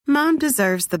Mom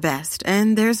deserves the best,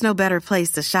 and there's no better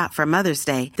place to shop for Mother's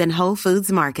Day than Whole Foods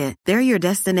Market. They're your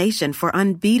destination for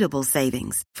unbeatable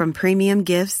savings, from premium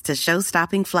gifts to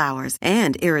show-stopping flowers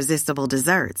and irresistible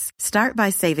desserts. Start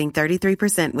by saving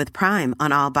 33% with Prime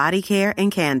on all body care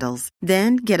and candles.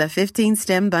 Then get a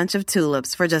 15-stem bunch of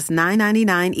tulips for just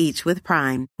 $9.99 each with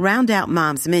Prime. Round out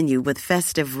Mom's menu with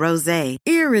festive rosé,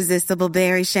 irresistible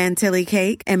berry chantilly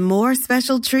cake, and more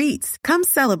special treats. Come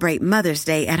celebrate Mother's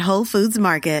Day at Whole Foods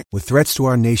Market. With threats to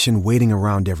our nation waiting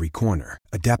around every corner,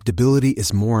 adaptability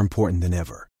is more important than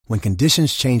ever. When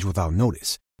conditions change without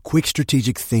notice, quick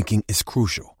strategic thinking is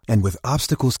crucial. And with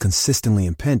obstacles consistently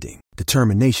impending,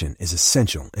 determination is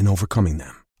essential in overcoming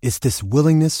them. It's this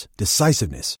willingness,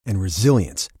 decisiveness, and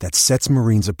resilience that sets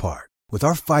Marines apart. With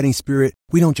our fighting spirit,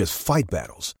 we don't just fight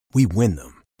battles, we win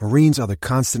them. Marines are the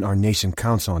constant our nation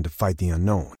counts on to fight the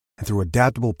unknown. And through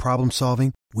adaptable problem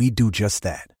solving, we do just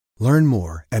that. Learn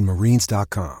more at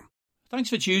marines.com. Thanks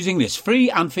for choosing this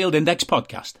free Anfield Index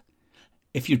podcast.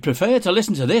 If you'd prefer to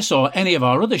listen to this or any of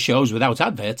our other shows without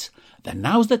adverts, then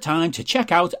now's the time to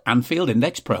check out Anfield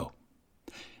Index Pro.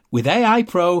 With AEye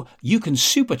Pro, you can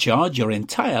supercharge your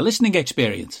entire listening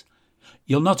experience.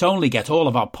 You'll not only get all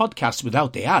of our podcasts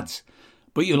without the ads,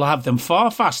 but you'll have them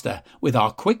far faster with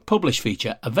our quick publish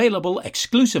feature available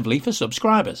exclusively for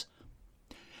subscribers.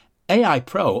 AEye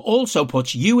Pro also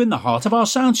puts you in the heart of our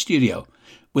sound studio,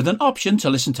 with an option to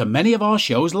listen to many of our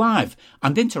shows live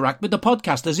and interact with the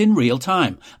podcasters in real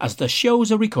time as the shows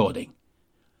are recording.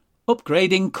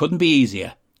 Upgrading couldn't be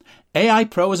easier. AEye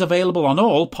Pro is available on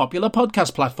all popular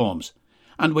podcast platforms,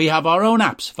 and we have our own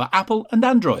apps for Apple and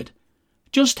Android.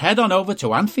 Just head on over to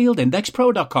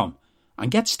AnfieldIndexPro.com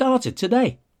and get started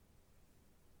today.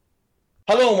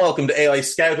 Hello and welcome to AEye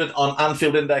Scouted on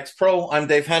Anfield Index Pro. I'm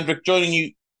Dave Hendrick.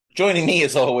 Joining me,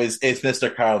 as always, is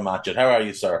Mr. Carl Matchett. How are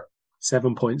you, sir?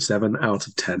 7.7 out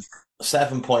of 10.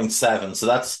 7.7. So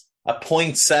that's a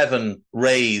 0.7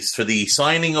 raise for the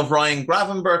signing of Ryan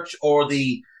Gravenberch or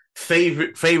the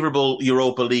favourable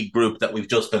Europa League group that we've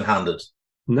just been handed?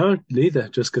 No, neither.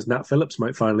 Just because Nat Phillips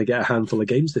might finally get a handful of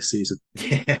games this season.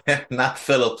 Yeah, Nat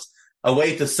Phillips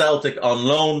away to Celtic on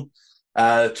loan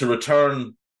to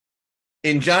return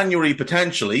in January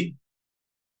potentially.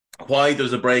 Why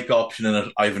there's a break option in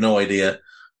it, I have no idea.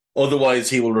 Otherwise,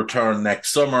 he will return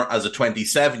next summer as a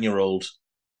 27-year-old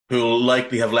who will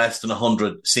likely have less than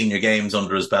 100 senior games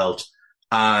under his belt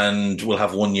and will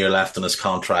have 1 year left on his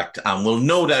contract and will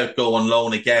no doubt go on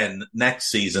loan again next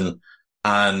season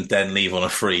and then leave on a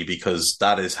free, because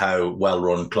that is how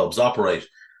well-run clubs operate.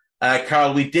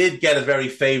 Carl, we did get a very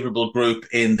favourable group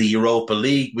in the Europa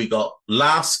League. We got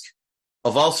LASK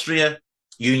of Austria,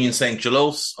 Union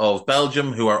Saint-Gilloise of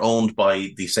Belgium, who are owned by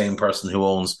the same person who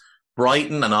owns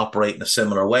Brighton and operate in a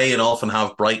similar way and often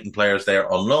have Brighton players there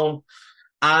on loan.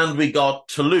 And we got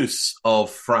Toulouse of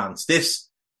France. This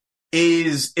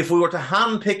is, if we were to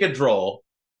handpick a draw,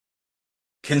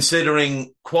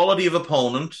 considering quality of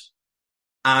opponent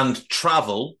and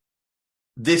travel,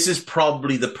 this is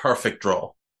probably the perfect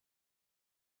draw.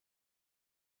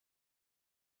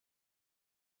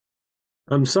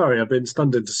 I'm sorry, I've been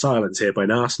stunned into silence here by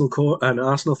an Arsenal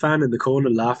fan in the corner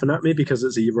laughing at me because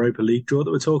it's a Europa League draw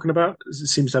that we're talking about. It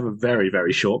seems to have a very,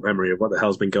 very short memory of what the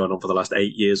hell's been going on for the last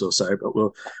 8 years or so, but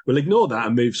we'll ignore that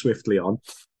and move swiftly on.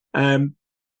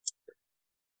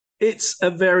 It's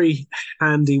a very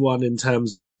handy one in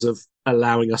terms of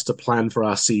allowing us to plan for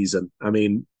our season. I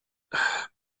mean,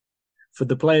 for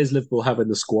the players Liverpool have in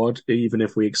the squad, even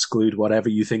if we exclude whatever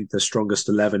you think the strongest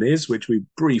 11 is, which we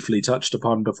briefly touched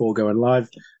upon before going live,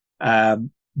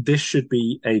 this should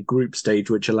be a group stage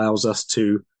which allows us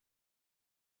to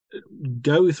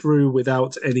go through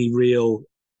without any real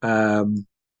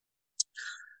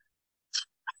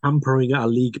hampering our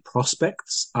league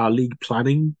prospects, our league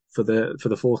planning for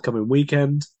the forthcoming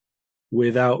weekend,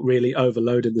 without really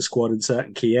overloading the squad in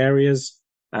certain key areas,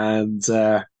 and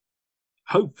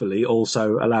hopefully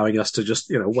also allowing us to just,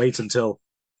 wait until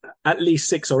at least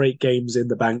 6 or 8 games in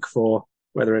the bank for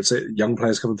whether it's young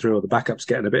players coming through or the backups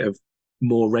getting a bit of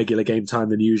more regular game time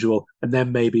than usual. And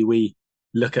then maybe we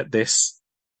look at this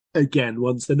again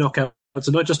once the knockouts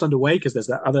are not just underway, because there's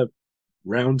that other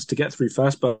round to get through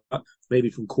first, but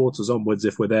maybe from quarters onwards,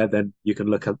 if we're there, then you can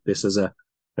look at this as a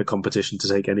competition to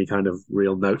take any kind of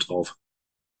real note of.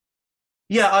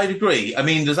 Yeah, I'd agree. I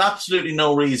mean, there's absolutely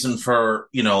no reason for,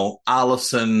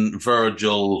 Alisson,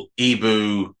 Virgil,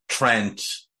 Ibu, Trent,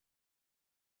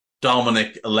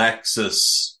 Dominic,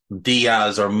 Alexis,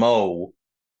 Diaz or Mo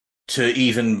to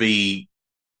even be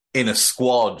in a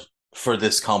squad for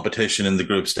this competition in the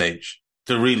group stage.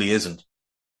 There really isn't.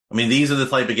 I mean, these are the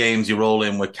type of games you roll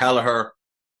in with Kelleher,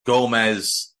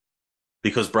 Gomez,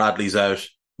 because Bradley's out.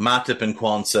 Matip and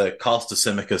Kwanzaa, Costa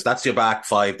Simicas, that's your back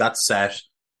five, that's set.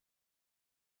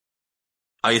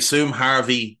 I assume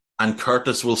Harvey and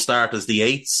Curtis will start as the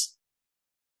eights.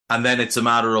 And then it's a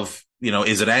matter of,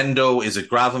 is it Endo, is it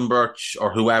Gravenberch,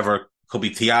 or whoever? Could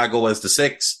be Thiago as the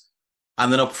six.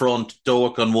 And then up front,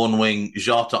 Doak on one wing,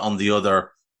 Jota on the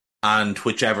other, and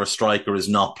whichever striker is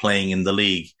not playing in the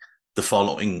league the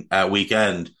following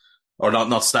weekend, or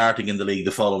not starting in the league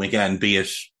the following weekend, be it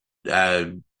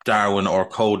Darwin or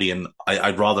Cody. And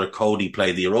I'd rather Cody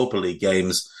play the Europa League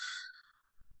games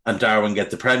and Darwin get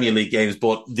the Premier League games,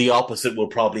 but the opposite will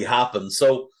probably happen.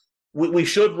 So we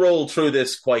should roll through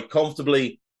this quite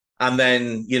comfortably. And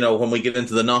then, when we get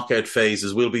into the knockout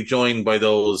phases, we'll be joined by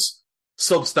those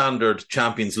substandard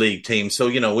Champions League teams. So,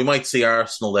 we might see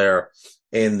Arsenal there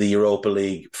in the Europa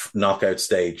League knockout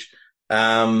stage.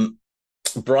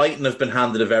 Brighton have been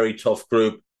handed a very tough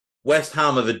group. West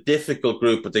Ham have a difficult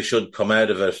group, but they should come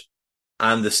out of it.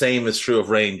 And the same is true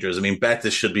of Rangers. I mean,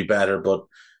 Betis should be better, but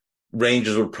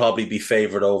Rangers would probably be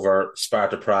favoured over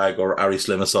Sparta Prague or Aris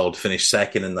Limassol to finish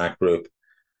second in that group.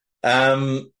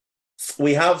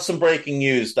 We have some breaking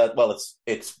news that,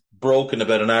 it's broken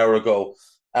about an hour ago.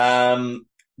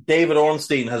 David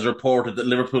Ornstein has reported that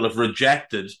Liverpool have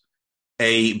rejected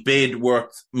a bid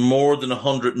worth more than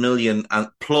 100 million and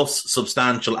plus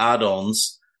substantial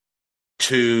add-ons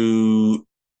for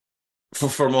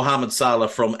Mohamed Salah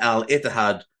from Al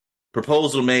Ittihad.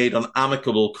 Proposal made on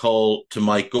amicable call to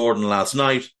Mike Gordon last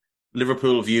night.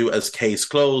 Liverpool view as case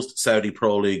closed. Saudi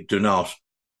Pro League do not.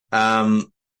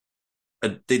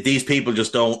 These people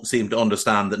just don't seem to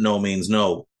understand that no means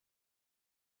no.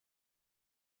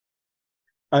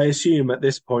 I assume at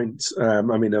this point,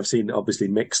 I've seen obviously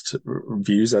mixed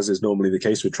views, as is normally the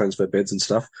case with transfer bids and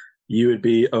stuff. You would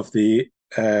be of the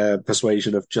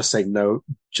persuasion of just saying no,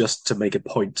 just to make a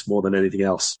point more than anything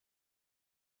else.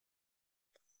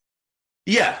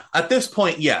 Yeah, at this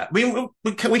point, yeah. I mean,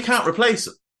 we can't replace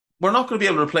him. We're not going to be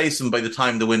able to replace him by the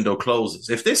time the window closes.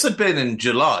 If this had been in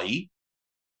July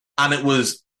and it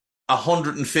was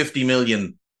 150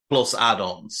 million plus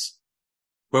add-ons,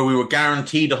 where we were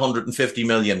guaranteed 150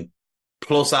 million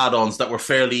plus add-ons that were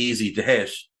fairly easy to hit,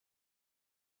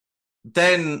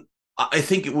 then I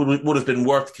think it would have been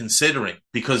worth considering,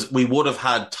 because we would have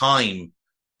had time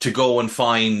to go and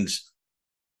find,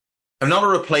 I'm not a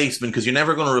replacement, because you're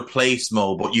never going to replace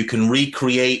Mo, but you can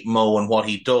recreate Mo and what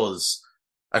he does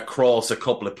across a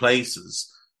couple of places.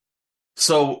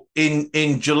 So in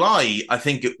July, I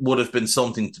think it would have been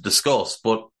something to discuss,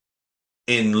 but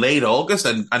in late August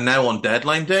and now on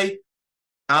deadline day,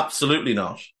 absolutely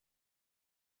not.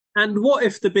 And what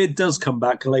if the bid does come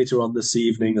back later on this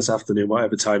evening, this afternoon,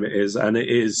 whatever time it is, and it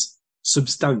is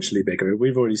substantially bigger?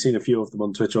 We've already seen a few of them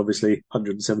on Twitter, obviously,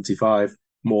 175,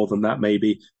 more than that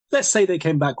maybe. Let's say they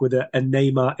came back with a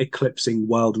Neymar eclipsing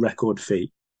world record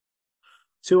fee.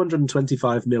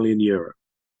 225 million euro.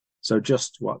 So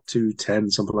just,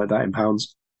 210, something like that in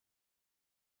pounds?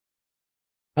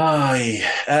 The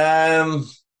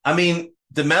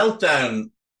meltdown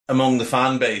among the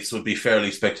fan base would be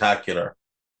fairly spectacular.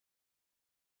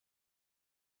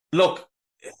 Look,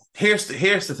 here's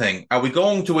the thing. Are we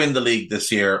going to win the league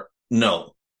this year?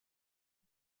 No.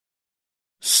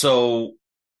 So,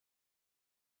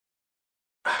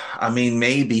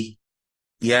 maybe.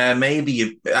 Yeah,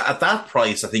 maybe. At that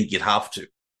price, I think you'd have to.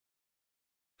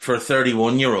 For a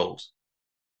 31-year-old.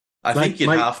 I think you'd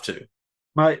have to.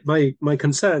 My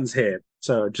concerns here,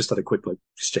 so just had a quick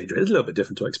exchange rate. It's a little bit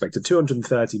different to what I expected.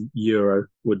 230 euro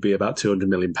would be about 200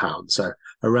 million pounds. So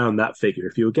around that figure,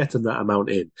 if you were getting that amount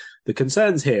in. The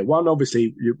concerns here, one,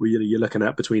 obviously, you're looking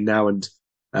at between now and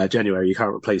January, you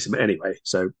can't replace him anyway.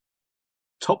 So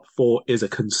top four is a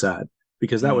concern,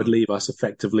 because that would leave us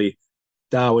effectively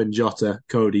Darwin, Jota,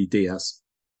 Cody, Diaz.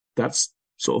 That's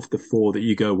sort of the four that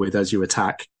you go with as you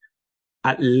attack.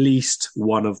 At least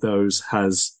one of those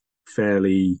has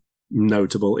fairly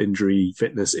notable injury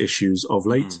fitness issues of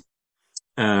late.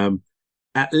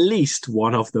 At least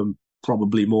one of them,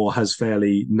 probably more, has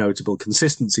fairly notable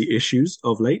consistency issues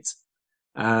of late.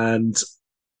 And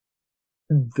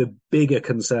the bigger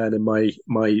concern in my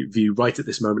view right at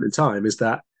this moment in time is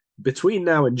that between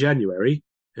now and January,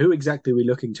 who exactly are we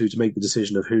looking to make the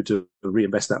decision of who to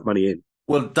reinvest that money in?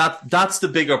 Well, that's the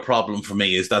bigger problem for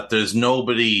me, is that there's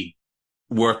nobody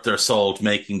worth their salt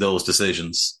making those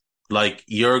decisions. Like,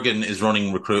 Jurgen is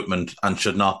running recruitment and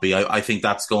should not be. I think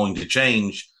that's going to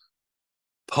change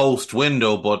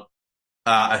post-window, but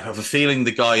I have a feeling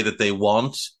the guy that they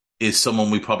want is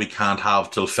someone we probably can't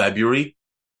have till February.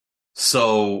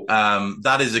 So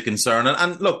that is a concern.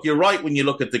 And look, you're right when you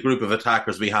look at the group of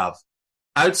attackers we have.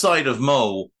 Outside of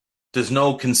Mo, there's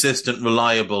no consistent,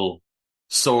 reliable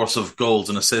source of goals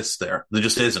and assists there. There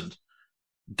just isn't.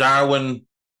 Darwin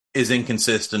is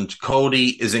inconsistent. Cody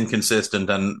is inconsistent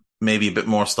and maybe a bit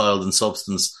more style than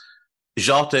substance.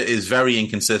 Jota is very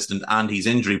inconsistent and he's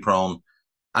injury prone.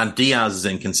 And Diaz is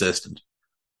inconsistent.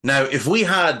 Now, if we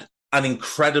had an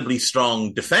incredibly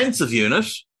strong defensive unit,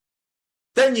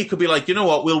 then you could be like, you know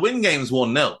what, we'll win games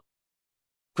 1-0.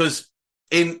 Because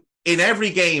in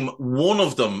every game, one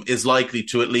of them is likely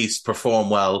to at least perform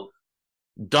well.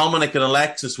 Dominic and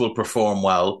Alexis will perform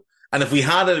well. And if we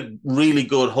had a really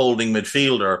good holding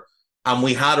midfielder and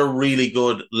we had a really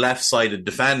good left-sided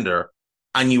defender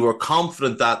and you were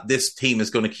confident that this team is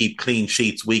going to keep clean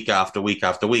sheets week after week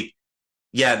after week,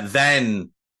 yeah,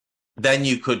 then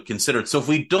you could consider it. So if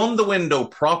we'd done the window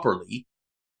properly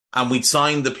and we'd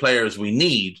signed the players we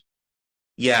need,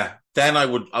 yeah, then I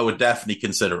would definitely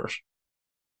consider it.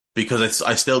 Because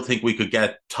I still think we could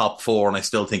get top 4 and I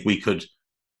still think we could,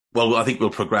 well, I think we'll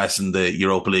progress in the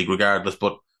Europa League regardless,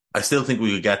 but I still think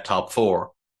we could get top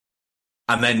 4.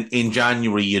 And then in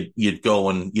January, you'd go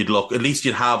and you'd look, at least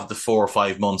you'd have the 4 or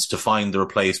 5 months to find the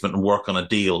replacement and work on a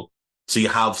deal. So you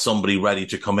have somebody ready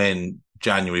to come in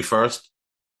January 1st.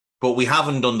 But we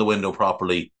haven't done the window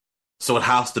properly. So it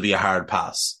has to be a hard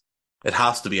pass. It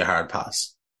has to be a hard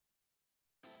pass.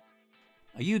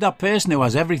 Are you that person who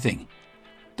has everything?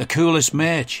 The coolest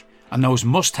merch and those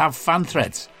must-have fan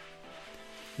threads?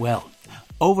 Well,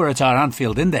 over at our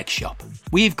Anfield Index shop,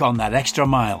 we've gone that extra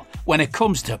mile when it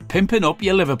comes to pimping up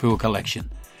your Liverpool collection.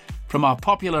 From our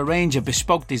popular range of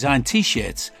bespoke design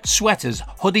t-shirts, sweaters,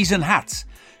 hoodies and hats,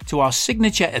 to our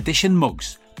signature edition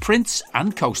mugs, prints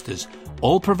and coasters,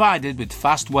 all provided with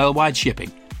fast worldwide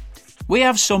shipping. We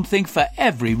have something for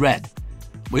every red.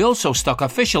 We also stock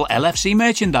official LFC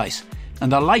merchandise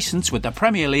and are licensed with the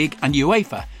Premier League and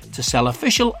UEFA to sell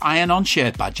official iron-on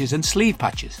shirt badges and sleeve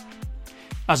patches.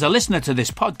 As a listener to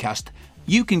this podcast,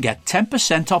 you can get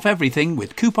 10% off everything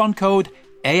with coupon code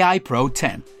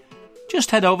AIPRO10.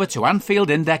 Just head over to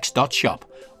AnfieldIndex.shop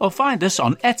or find us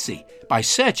on Etsy by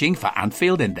searching for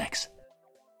Anfield Index.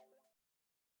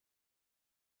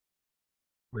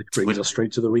 Which brings us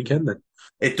straight to the weekend then.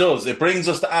 It does. It brings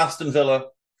us to Aston Villa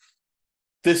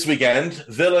this weekend.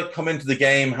 Villa come into the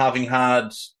game having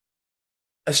had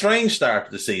a strange start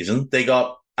to the season. They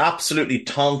got absolutely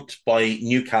tonked by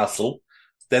Newcastle.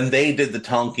 Then they did the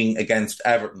tonking against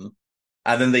Everton.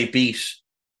 And then they beat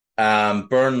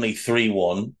Burnley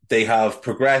 3-1. They have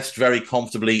progressed very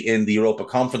comfortably in the Europa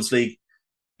Conference League,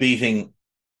 beating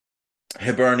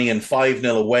Hibernian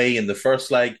 5-0 away in the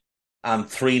first leg and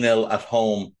 3-0 at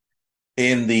home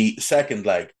in the second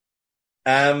leg.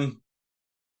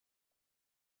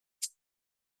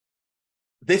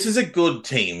 This is a good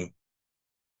team.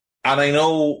 And I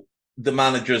know the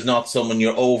manager is not someone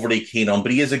you're overly keen on,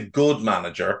 but he is a good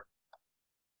manager.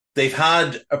 They've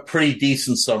had a pretty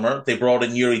decent summer. They brought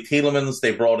in Yuri Tielemans.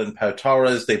 They brought in Pau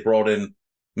Torres. They brought in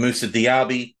Moussa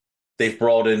Diaby. They've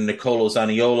brought in Nicolo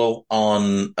Zaniolo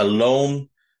on a loan.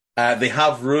 They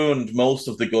have ruined most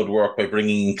of the good work by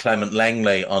bringing in Clement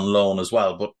Lenglet on loan as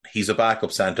well, but he's a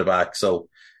backup centre-back, so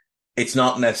it's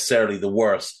not necessarily the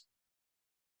worst.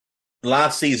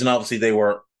 Last season, obviously, they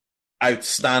were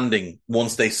outstanding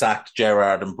once they sacked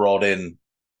Gerrard and brought in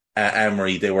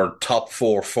Emery. They were top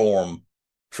 4 form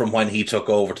from when he took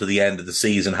over to the end of the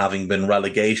season, having been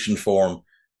relegation form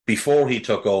before he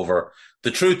took over.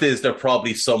 The truth is they're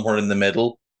probably somewhere in the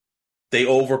middle. They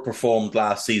overperformed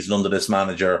last season under this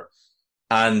manager.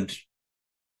 And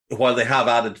while they have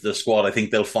added to the squad, I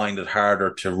think they'll find it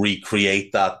harder to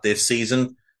recreate that this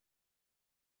season.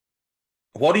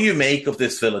 What do you make of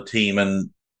this Villa team, and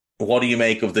what do you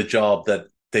make of the job that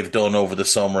they've done over the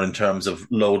summer in terms of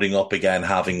loading up again,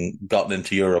 having gotten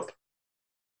into Europe?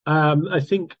 I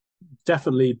think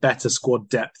definitely better squad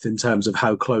depth in terms of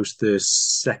how close the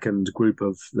second group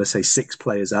of, let's say, 6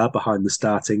 players are behind the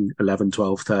starting 11,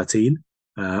 12, 13.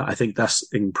 I think that's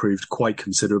improved quite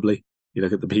considerably. You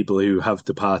look at the people who have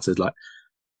departed, like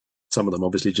some of them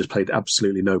obviously just played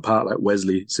absolutely no part, like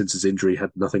Wesley, since his injury,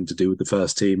 had nothing to do with the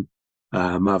first team.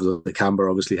 Marvel Nakamba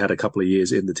obviously had a couple of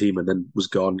years in the team and then was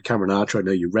gone. Cameron Archer, I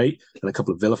know you rate, and a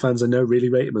couple of Villa fans I know really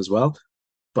rate him as well,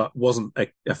 but wasn't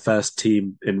a first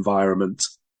team environment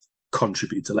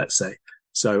contributor, let's say.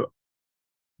 So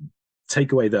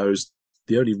take away those.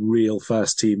 The only real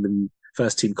first team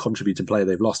contributing player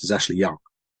they've lost is Ashley Young,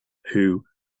 who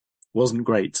wasn't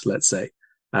great, let's say.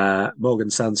 Morgan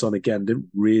Sanson, again, didn't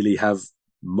really have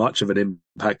much of an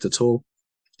impact at all.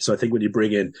 So I think when you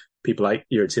bring in people like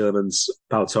Yuri Tielemans,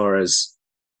 Pau Torres,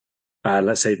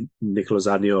 let's say Nicolo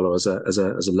Zaniolo as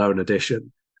a loan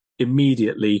addition,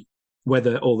 immediately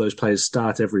whether all those players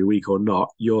start every week or not,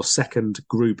 your second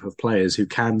group of players who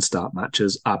can start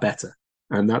matches are better.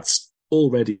 And that's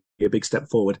already a big step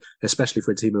forward, especially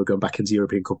for a team who are going back into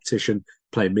European competition,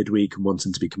 playing midweek and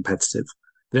wanting to be competitive.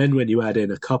 Then when you add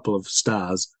in a couple of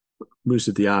stars,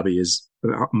 Moussa Diaby is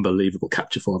an unbelievable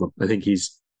capture for them. I think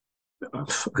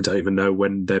I don't even know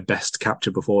when their best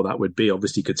capture before that would be.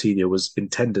 Obviously, Coutinho was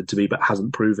intended to be, but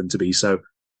hasn't proven to be. So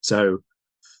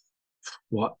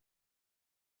what?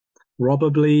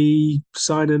 Probably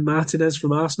signing Martinez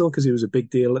from Arsenal because he was a big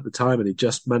deal at the time and he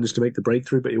just managed to make the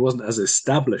breakthrough, but he wasn't as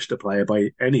established a player by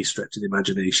any stretch of the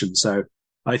imagination. So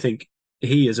I think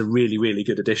he is a really, really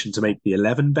good addition to make the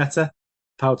 11 better.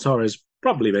 Pau Torres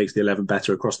probably makes the 11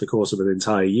 better across the course of an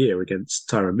entire year against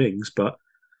Tyrone Mings, but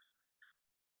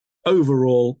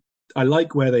overall, I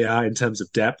like where they are in terms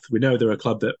of depth. We know they're a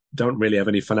club that don't really have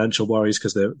any financial worries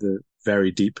because they're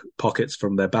very deep pockets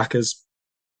from their backers.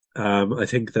 I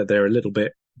think that they're a little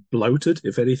bit bloated,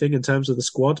 if anything, in terms of the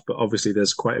squad, but obviously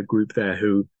there's quite a group there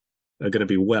who are going to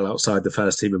be well outside the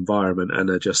first team environment and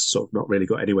are just sort of not really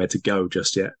got anywhere to go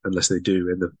just yet, unless they do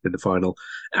in the final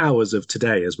hours of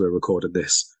today as we're recording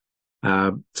this.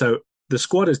 So the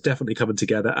squad is definitely coming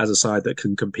together as a side that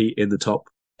can compete in the top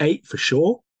 8 for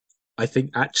sure. I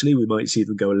think actually we might see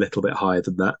them go a little bit higher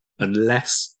than that,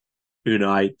 unless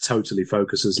Unai totally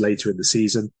focuses later in the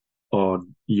season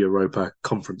on Europa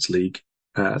Conference League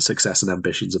success and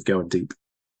ambitions of going deep.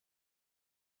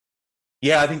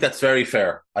 Yeah, I think that's very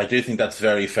fair. I do think that's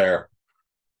very fair.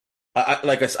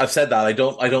 I've said that I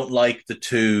don't like the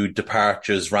two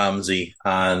departures, Ramsey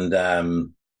and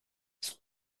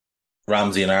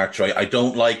Archer. I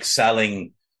don't like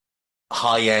selling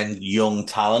high-end young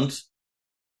talent,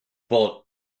 but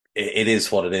it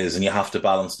is what it is, and you have to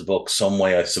balance the book some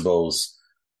way, I suppose.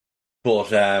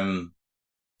 But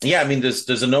yeah, I mean,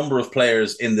 there's a number of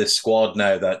players in this squad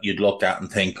now that you'd look at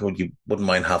and think, oh, you wouldn't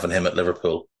mind having him at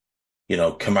Liverpool. You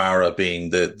know, Kamara being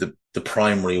the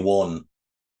primary one.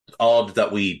 Odd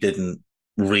that we didn't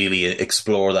really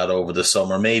explore that over the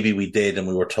summer. Maybe we did, and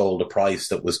we were told a price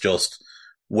that was just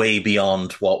way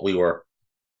beyond what we were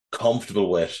comfortable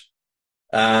with.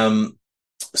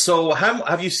 So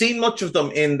have you seen much of them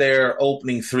in their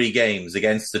opening 3 games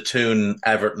against the Toon,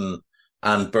 Everton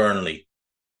and Burnley?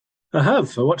 I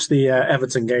have. I watched the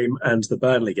Everton game and the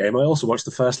Burnley game. I also watched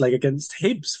the first leg against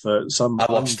Hibs for some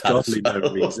ungodly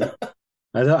no reason.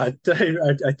 I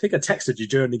think I texted you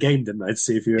during the game, didn't I, to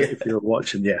see if you were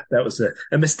watching. Yeah, that was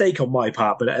a mistake on my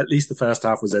part, but at least the first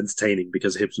half was entertaining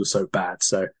because Hibs was so bad.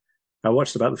 So I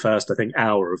watched about the first, I think,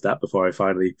 hour of that before I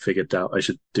finally figured out I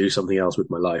should do something else with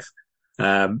my life.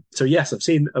 So yes, I've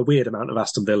seen a weird amount of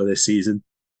Aston Villa this season.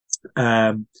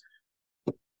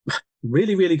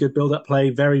 Really, really good build-up play.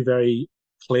 Very, very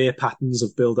clear patterns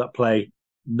of build-up play,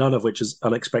 none of which is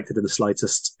unexpected in the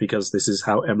slightest because this is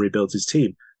how Emery builds his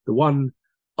team. The one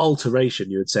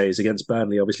alteration you would say is against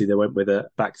Burnley. Obviously, they went with a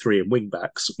back 3 and wing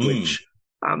backs, which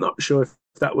I'm not sure if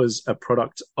that was a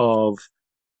product of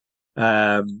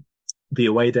the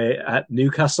away day at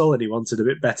Newcastle and he wanted a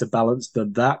bit better balance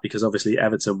than that because obviously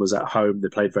Everton was at home. They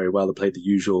played very well. They played the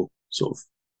usual sort of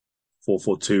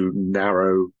 4-4-2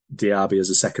 narrow Diaby as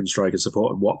a second striker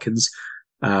support and Watkins.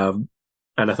 And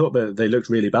I thought that they looked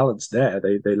really balanced there.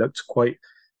 They looked quite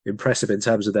impressive in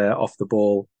terms of their off the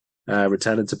ball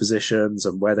returning to positions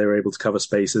and where they were able to cover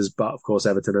spaces. But of course,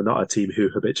 Everton are not a team who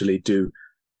habitually do,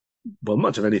 well,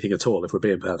 much of anything at all, if we're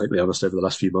being perfectly honest, over the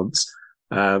last few months.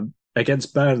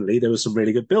 Against Burnley, there was some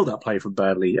really good build-up play from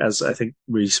Burnley, as I think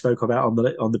we spoke about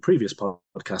on the previous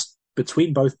podcast.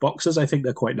 Between both boxes, I think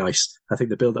they're quite nice. I think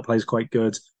the build-up play is quite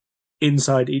good.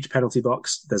 Inside each penalty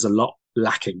box, there's a lot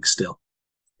lacking still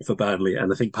for Burnley.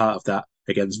 And I think part of that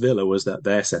against Villa was that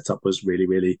their setup was really,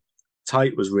 really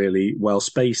tight, was really well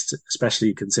spaced,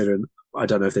 especially considering, I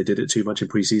don't know if they did it too much in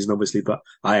pre-season, obviously, but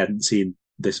I hadn't seen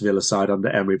this Villa side under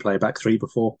Emery play back 3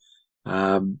 before.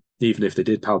 Even if they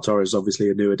did, Pau Torres is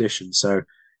obviously a new addition. So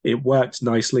it worked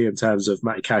nicely in terms of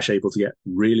Matty Cash able to get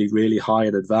really, really high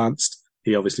and advanced.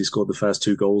 He obviously scored the first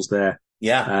 2 goals there.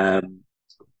 Yeah.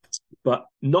 But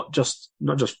not just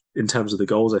in terms of the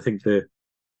goals. I think the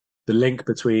link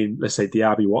between, let's say,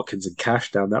 Diaby, Watkins and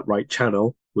Cash down that right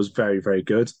channel was very, very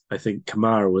good. I think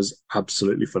Kamara was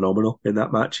absolutely phenomenal in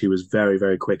that match. He was very,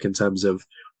 very quick in terms of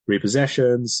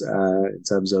repossessions, in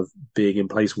terms of being in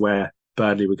place where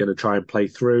Burnley were going to try and play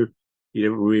through. You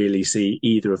didn't really see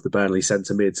either of the Burnley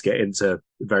centre mids get into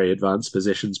very advanced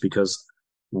positions because,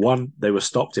 one, they were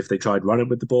stopped if they tried running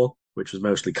with the ball, which was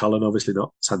mostly Cullen, obviously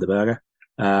not Sander Berge.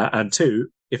 And 2,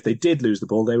 if they did lose the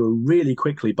ball, they were really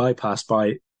quickly bypassed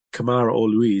by Kamara or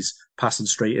Luiz passing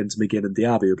straight into McGinn and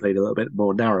Diaby, who played a little bit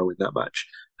more narrow in that match.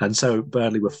 And so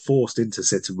Burnley were forced into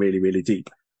sitting really, really deep.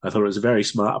 I thought it was a very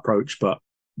smart approach, but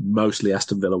mostly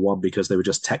Aston Villa won because they were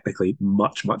just technically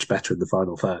much, much better in the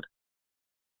final third.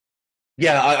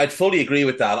 Yeah, I'd fully agree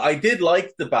with that. I did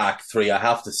like the back three, I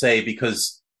have to say,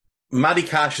 because Matty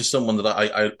Cash is someone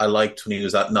that I liked when he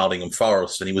was at Nottingham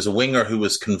Forest, and he was a winger who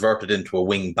was converted into a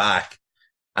wing back,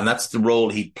 and that's the role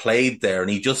he played there,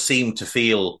 and he just seemed to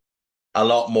feel a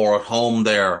lot more at home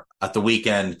there at the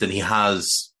weekend than he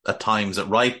has at times at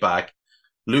right back.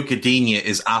 Luca Digne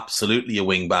is absolutely a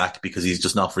wing back because he's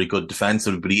just not very good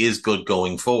defensively, but he is good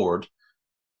going forward.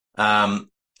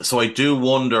 So I do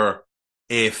wonder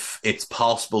if it's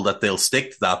possible that they'll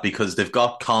stick to that, because they've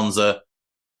got Konza,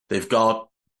 they've got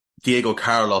Diego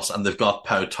Carlos, and they've got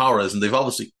Pau Torres, and they've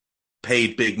obviously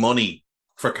paid big money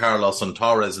for Carlos and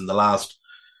Torres in the last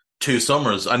 2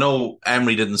 summers. I know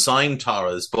Emery didn't sign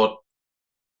Torres,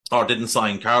 or didn't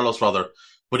sign Carlos rather,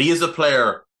 but he is a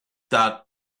player that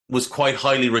was quite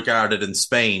highly regarded in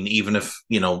Spain, even if,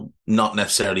 not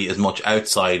necessarily as much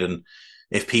outside. And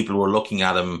if people were looking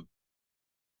at him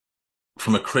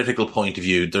from a critical point of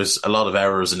view, there's a lot of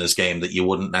errors in his game that you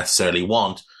wouldn't necessarily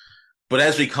want. But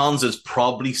Ezri Konsa is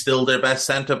probably still their best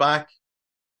centre-back.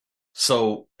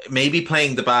 So maybe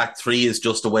playing the back three is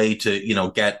just a way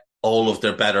to, get all of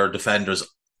their better defenders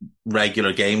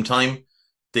regular game time.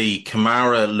 The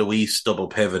Kamara-Luis double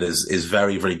pivot is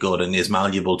very, very good and is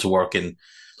malleable to work in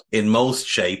most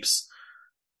shapes.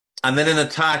 And then in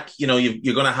attack, you're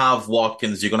going to have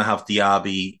Watkins, you're going to have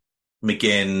Diaby,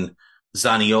 McGinn,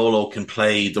 Zaniolo can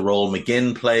play the role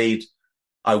McGinn played.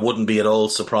 I wouldn't be at all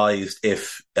surprised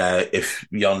if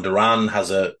Jon Duran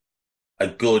has a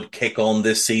good kick on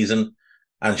this season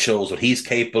and shows what he's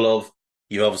capable of.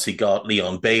 You obviously got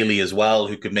Leon Bailey as well,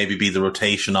 who could maybe be the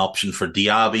rotation option for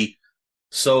Diaby.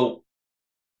 So,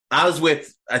 as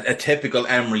with a typical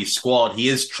Emery squad, he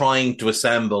is trying to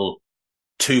assemble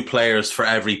 2 players for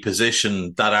every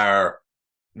position that are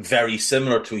very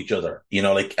similar to each other.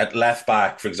 Like at left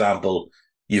back, for example,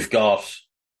 you've got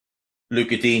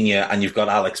Luca Digne and you've got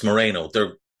Alex Moreno.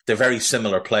 They're very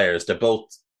similar players. They're both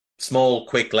small,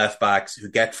 quick left backs who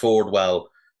get forward well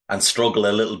and struggle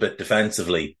a little bit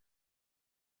defensively.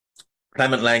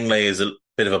 Clement Lenglet is a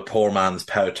bit of a poor man's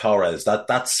Pau Torres,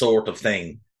 that sort of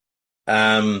thing.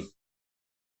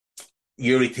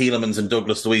 Yuri Tielemans and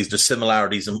Douglas Luiz, there's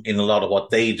similarities in a lot of what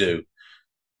they do.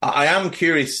 I am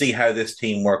curious to see how this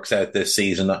team works out this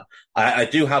season. I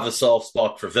do have a soft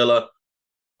spot for Villa.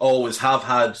 Always have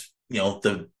had,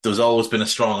 there's always been a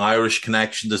strong Irish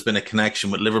connection. There's been a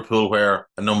connection with Liverpool where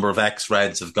a number of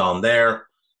ex-Reds have gone there.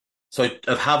 So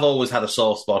I have always had a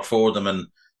soft spot for them. And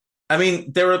I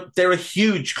mean, they're a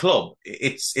huge club.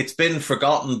 It's been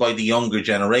forgotten by the younger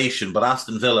generation, but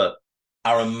Aston Villa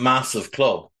are a massive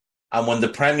club. And when the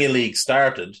Premier League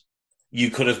started, you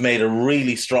could have made a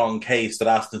really strong case that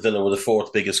Aston Villa were the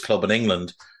 4th biggest club in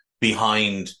England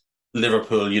behind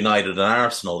Liverpool, United and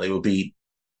Arsenal. It would be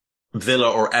Villa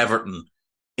or Everton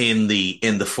in the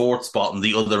 4th spot and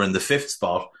the other in the 5th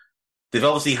spot. They've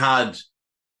obviously had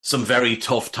some very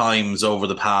tough times over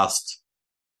the past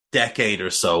decade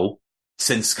or so,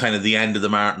 since kind of the end of the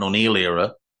Martin O'Neill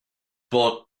era.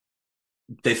 But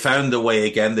they found a way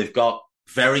again. They've got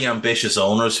very ambitious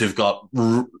owners who've got,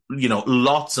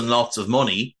 lots and lots of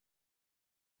money.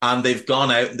 And they've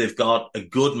gone out and they've got a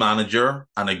good manager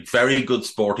and a very good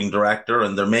sporting director,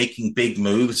 and they're making big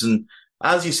moves. And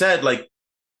as you said, like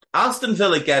Aston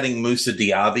Villa getting Moussa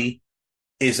Diaby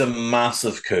is a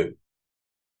massive coup,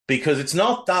 because it's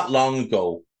not that long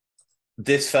ago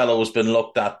this fellow has been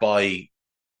looked at by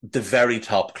the very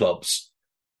top clubs,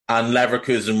 and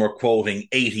Leverkusen were quoting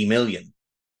 80 million.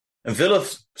 And Villa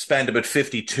spent about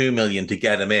 52 million to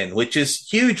get him in, which is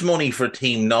huge money for a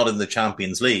team not in the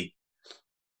Champions League.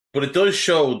 But it does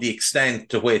show the extent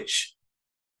to which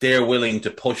they're willing to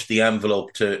push the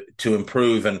envelope to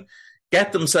improve and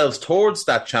get themselves towards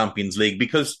that Champions League.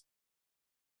 Because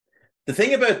the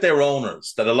thing about their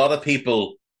owners that a lot of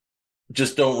people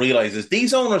just don't realize is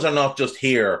these owners are not just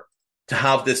here to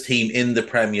have this team in the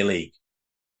Premier League.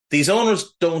 These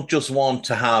owners don't just want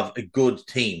to have a good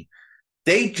team.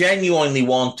 They genuinely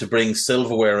want to bring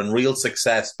silverware and real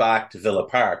success back to Villa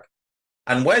Park.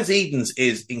 And Wes Edens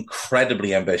is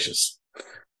incredibly ambitious.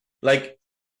 Like,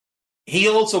 he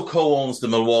also co-owns the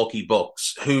Milwaukee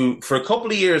Bucks, who for a couple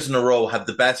of years in a row had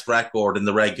the best record in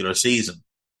the regular season.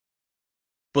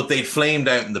 But they flamed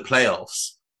out in the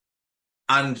playoffs.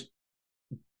 And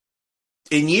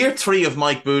in year 3 of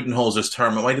Mike Budenholzer's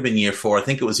term, it might have been year 4, I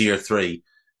think it was year 3,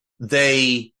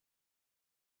 they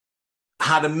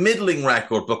had a middling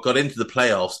record but got into the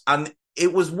playoffs. And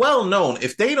it was well known,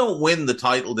 if they don't win the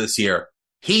title this year,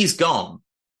 he's gone.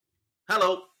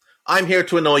 Hello, I'm here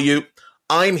to annoy you.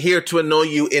 I'm here to annoy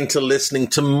you into listening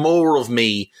to more of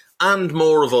me and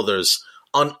more of others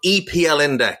on EPL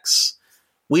Index.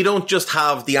 We don't just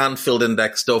have the Anfield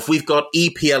Index stuff. We've got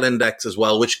EPL Index as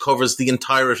well, which covers the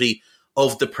entirety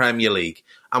of the Premier League.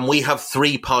 And we have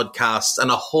 3 podcasts and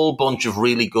a whole bunch of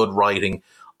really good writing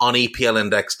on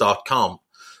EPLindex.com.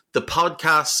 The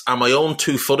podcasts are my own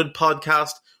Two-Footed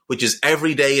podcast, which is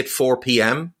every day at 4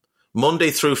 p.m., Monday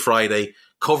through Friday,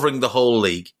 covering the whole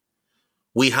league.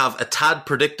 We have A Tad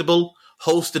Predictable,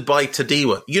 hosted by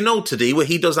Tadiwa. You know Tadiwa,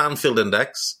 he does Anfield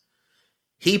Index.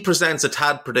 He presents A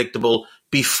Tad Predictable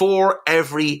before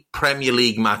every Premier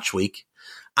League match week.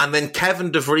 And then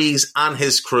Kevin DeVries and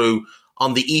his crew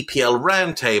on the EPL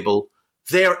Roundtable,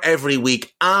 they're every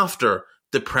week after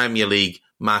the Premier League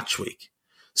match week.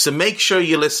 So make sure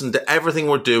you listen to everything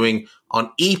we're doing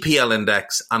on EPL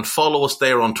Index and follow us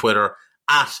there on Twitter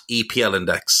at EPL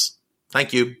Index.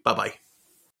 Thank you. Bye-bye.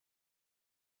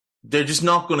 They're just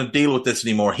not going to deal with this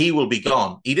anymore. He will be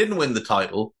gone. He didn't win the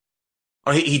title.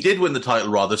 Or he did win the title,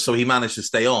 rather, so he managed to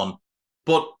stay on.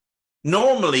 But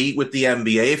normally with the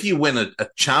NBA, if you win a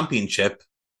championship,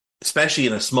 especially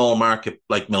in a small market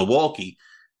like Milwaukee,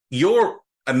 you're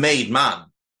a made man.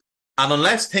 And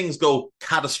unless things go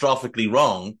catastrophically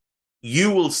wrong,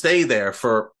 you will stay there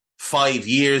for 5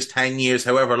 years, 10 years,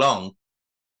 however long.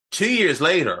 2 years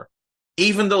later,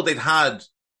 even though they'd had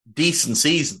decent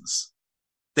seasons,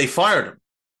 they fired him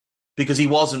because he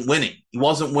wasn't winning. He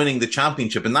wasn't winning the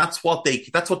championship. And that's what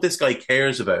this guy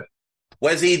cares about.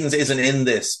 Wes Edens isn't in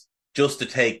this just to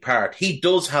take part. He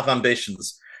does have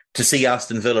ambitions to see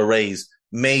Aston Villa raise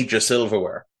major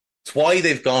silverware. It's why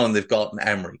they've gone and they've gotten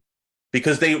Emery.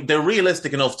 Because they're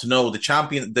realistic enough to know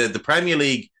the Premier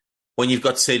League, when you've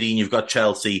got City and you've got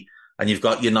Chelsea and you've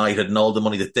got United and all the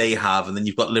money that they have, and then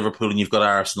you've got Liverpool and you've got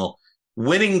Arsenal,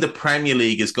 winning the Premier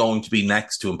League is going to be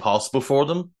next to impossible for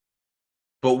them.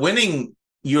 But winning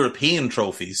European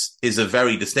trophies is a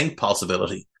very distinct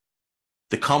possibility.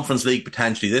 The Conference League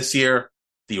potentially this year,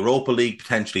 the Europa League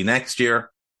potentially next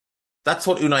year. That's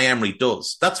what Unai Emery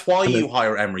does. That's why you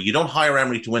hire Emery. You don't hire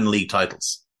Emery to win league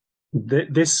titles.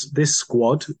 This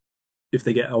squad, if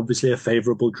they get obviously a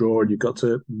favourable draw and you've got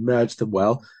to merge them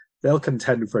well, they'll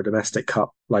contend for a domestic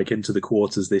cup like into the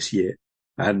quarters this year.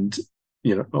 And,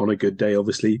 you know, on a good day,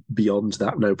 obviously beyond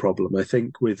that, no problem. I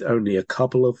think with only a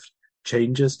couple of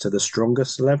changes to the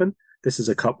strongest 11, this is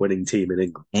a cup winning team in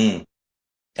England.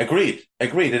 Agreed.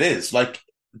 It is. Like,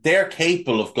 they're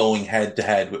capable of going head to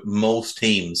head with most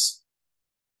teams.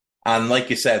 And like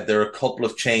you said, they're a couple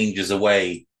of changes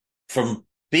away from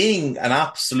being an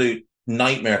absolute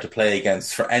nightmare to play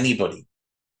against for anybody,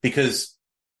 because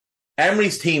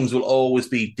Emery's teams will always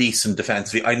be decent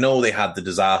defensively. I know they had the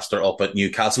disaster up at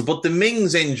Newcastle, but the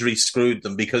Mings injury screwed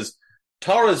them because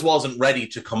Torres wasn't ready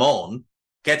to come on,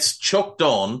 gets chucked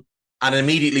on, and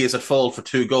immediately is at fault for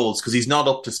 2 goals because he's not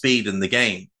up to speed in the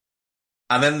game.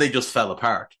 And then they just fell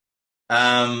apart.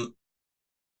 But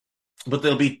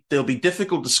they'll be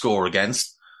difficult to score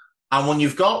against. And when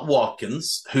you've got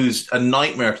Watkins, who's a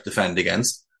nightmare to defend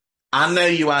against, and now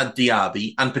you add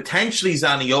Diaby and potentially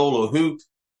Zaniolo, who,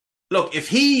 look,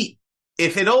 if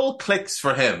it all clicks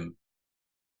for him,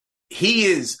 he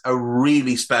is a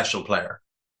really special player.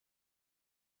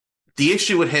 The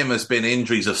issue with him has been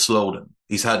injuries have slowed him.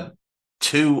 He's had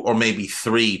 2 or maybe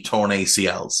 3 torn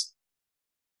ACLs,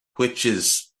 which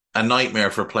is a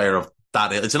nightmare for a player of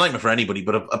that. It's a nightmare for anybody,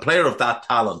 but a player of that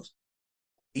talent,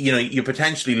 you know, you're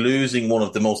potentially losing one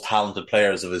of the most talented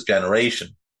players of his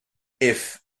generation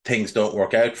if things don't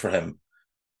work out for him.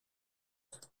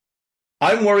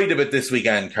 I'm worried about this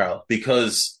weekend, Carl,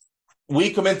 because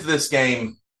we come into this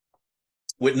game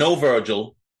with no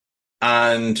Virgil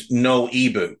and no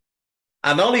Ibu.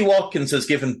 And Ollie Watkins has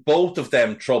given both of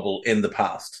them trouble in the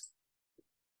past.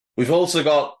 We've also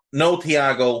got no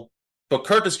Thiago, but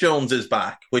Curtis Jones is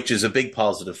back, which is a big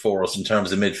positive for us in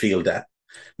terms of midfield depth.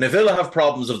 Now, Villa have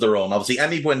problems of their own. Obviously,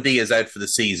 Emi Buendia is out for the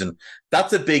season.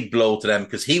 That's a big blow to them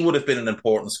because he would have been an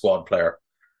important squad player.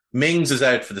 Mings is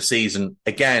out for the season.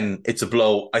 Again, it's a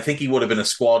blow. I think he would have been a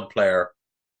squad player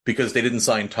because they didn't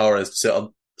sign Torres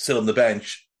to sit on the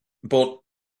bench. But,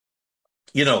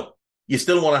 you know, you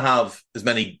still want to have as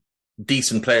many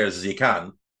decent players as you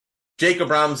can. Jacob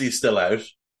Ramsey's still out.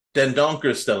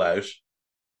 Dendonker's still out.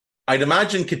 I'd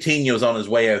imagine Coutinho's on his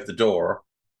way out the door.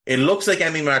 It looks like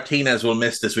Emi Martinez will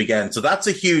miss this weekend. So that's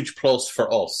a huge plus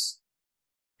for us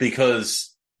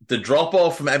because the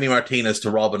drop-off from Emi Martinez to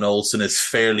Robin Olsen is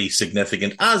fairly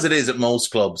significant, as it is at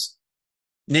most clubs,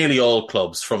 nearly all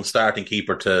clubs, from starting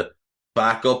keeper to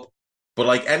backup. But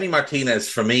like Emi Martinez,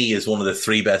 for me, is one of the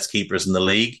 3 best keepers in the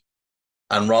league.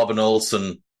 And Robin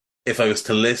Olsen, if I was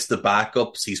to list the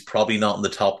backups, he's probably not in the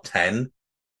top 10.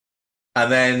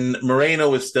 And then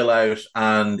Moreno is still out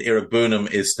and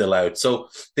Iragbunam is still out. So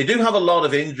they do have a lot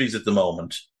of injuries at the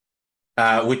moment,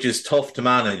 which is tough to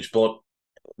manage. But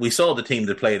we saw the team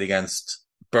that played against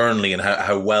Burnley and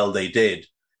how well they did.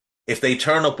 If they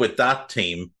turn up with that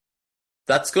team,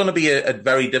 that's going to be a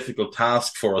very difficult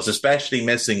task for us, especially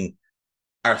missing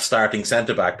our starting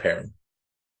centre-back pairing.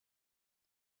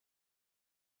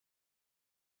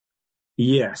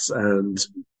 Yes, and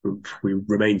we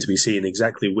remain to be seen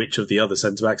exactly which of the other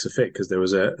centre-backs are fit, because there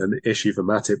was an issue for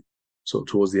Matip sort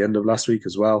of towards the end of last week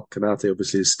as well. Konate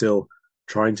obviously is still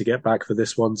trying to get back for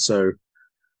this one. So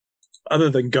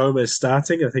other than Gomez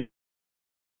starting, I think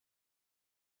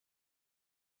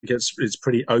it's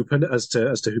pretty open as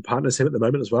to who partners him at the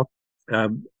moment as well.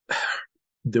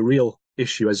 The real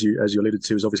issue, as you alluded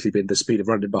to, has obviously been the speed of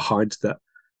running behind that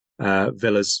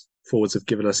Villa's forwards have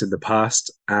given us in the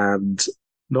past, and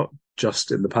not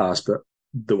just in the past, but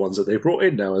the ones that they've brought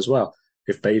in now as well.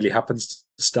 If Bailey happens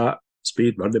to start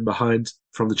speed running behind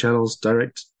from the channels,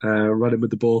 direct running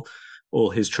with the ball, all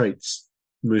his traits.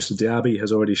 Moussa Diaby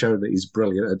has already shown that he's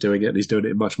brilliant at doing it, and he's doing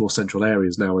it in much more central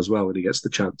areas now as well when he gets the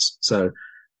chance. So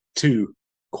two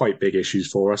quite big issues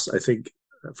for us. I think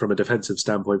from a defensive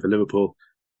standpoint for Liverpool,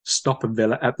 stopping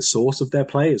Villa at the source of their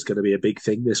play is going to be a big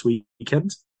thing this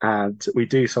weekend. And we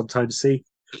do sometimes see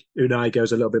Unai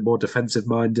goes a little bit more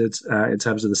defensive-minded in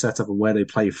terms of the setup and where they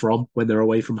play from when they're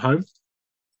away from home.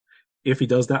 If he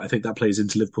does that, I think that plays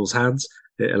into Liverpool's hands.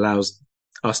 It allows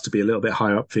us to be a little bit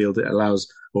higher upfield.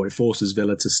 It forces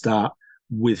Villa to start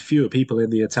with fewer people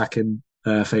in the attacking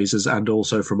phases and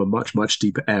also from a much, much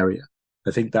deeper area.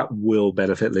 I think that will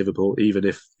benefit Liverpool, even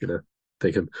if,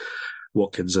 they can...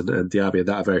 Watkins and Diaby and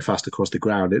that are very fast across the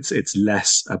ground. It's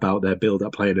less about their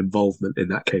build-up play and involvement in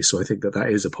that case. So I think that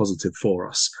is a positive for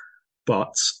us.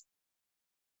 But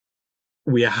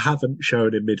we haven't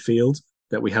shown in midfield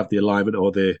that we have the alignment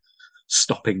or the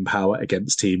stopping power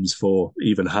against teams for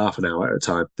even half an hour at a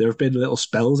time. There have been little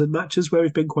spells in matches where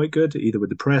we've been quite good, either with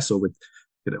the press or with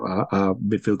our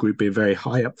midfield group being very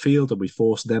high upfield, and we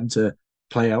force them to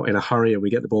play out in a hurry and we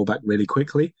get the ball back really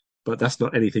quickly. But that's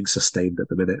not anything sustained at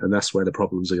the minute, and that's where the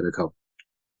problems are going to come.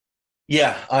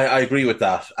 Yeah, I agree with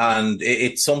that. And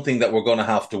it's something that we're going to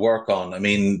have to work on. I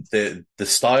mean, the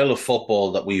style of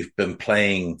football that we've been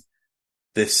playing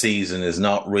this season is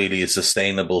not really a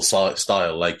sustainable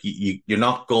style. Like, you're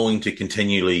not going to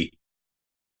continually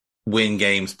win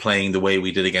games playing the way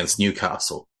we did against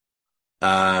Newcastle,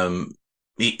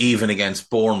 even against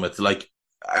Bournemouth. Like,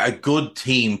 a good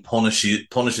team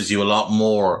punishes you a lot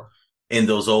more in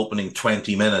those opening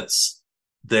 20 minutes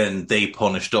than they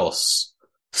punished us.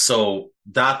 So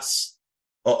that's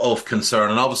of concern.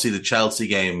 And obviously the Chelsea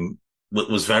game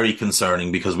was very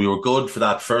concerning because we were good for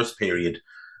that first period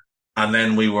and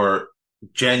then we were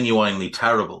genuinely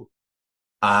terrible.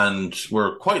 And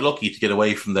we're quite lucky to get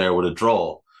away from there with a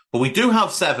draw. But we do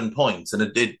have 7 points,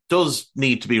 and it does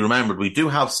need to be remembered. We do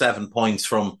have 7 points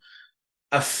from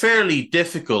a fairly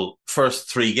difficult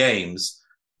first 3 games.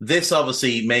 This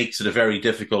obviously makes it a very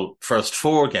difficult first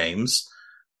 4 games.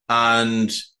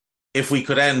 And if we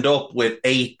could end up with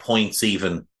 8 points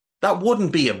even, that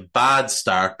wouldn't be a bad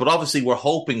start. But obviously we're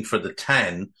hoping for the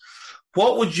 10.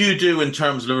 What would you do in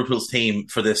terms of Liverpool's team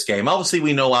for this game? Obviously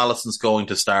we know Alisson's going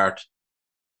to start.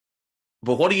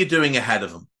 But what are you doing ahead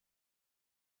of him?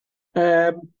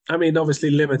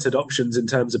 Obviously limited options in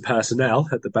terms of personnel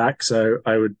at the back. So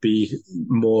I would be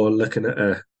more looking at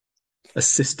a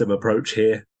system approach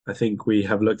here. I think we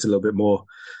have looked a little bit more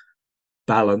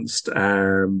balanced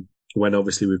when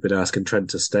obviously we've been asking Trent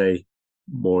to stay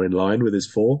more in line with his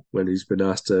 4, when he's been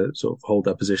asked to sort of hold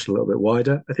that position a little bit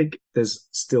wider. I think there's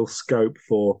still scope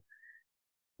for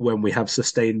when we have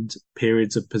sustained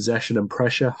periods of possession and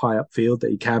pressure high upfield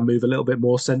that he can move a little bit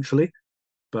more centrally.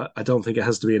 But I don't think it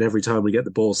has to be an every time we get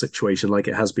the ball situation like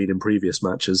it has been in previous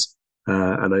matches.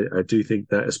 And I do think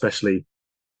that especially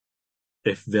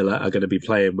if Villa are going to be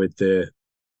playing with the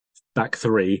back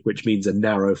 3, which means a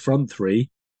narrow front 3,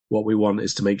 what we want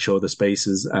is to make sure the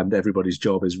spaces and everybody's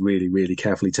job is really, really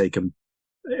carefully taken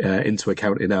into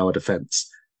account in our defence,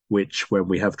 which when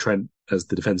we have Trent as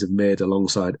the defensive mid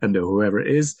alongside Endo, whoever it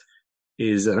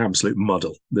is an absolute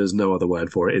muddle. There's no other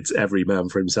word for it. It's every man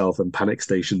for himself and panic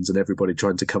stations and everybody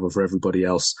trying to cover for everybody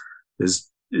else is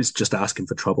just asking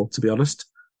for trouble, to be honest.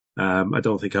 I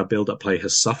don't think our build-up play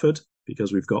has suffered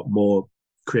because we've got more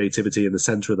creativity in the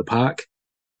centre of the park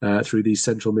through these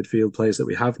central midfield players that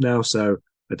we have now. So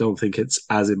I don't think it's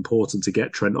as important to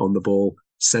get Trent on the ball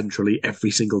centrally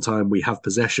every single time we have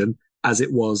possession as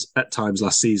it was at times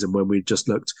last season when we just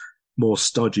looked more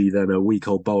stodgy than a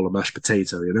week-old bowl of mashed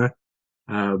potato, you know?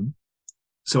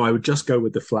 So I would just go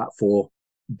with the flat four,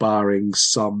 barring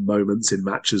some moments in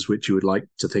matches which you would like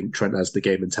to think Trent has the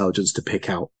game intelligence to pick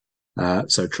out.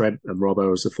 So Trent and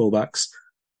Robbo as the fullbacks.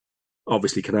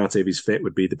 Obviously, Konate, if he's fit,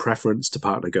 would be the preference to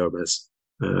partner Gomez.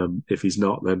 If he's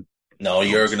not, then... No,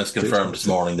 Jurgen has confirmed this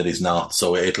morning that he's not.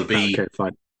 So it'll be... Okay,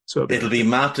 fine. So it'll be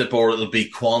Matip or it'll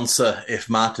be Kwanzaa if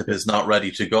Matip is not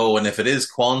ready to go. And if it is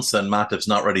Kwanzaa and Matip's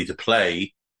not ready to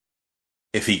play,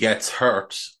 if he gets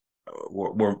hurt,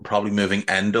 we're probably moving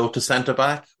Endo to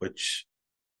centre-back, which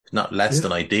is not less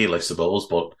than ideal, I suppose,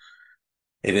 but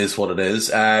it is what it is.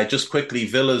 Just quickly,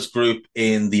 Villa's group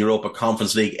in the Europa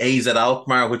Conference League, AZ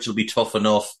Alkmaar, which will be tough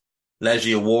enough,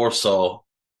 Legia Warsaw,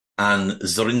 and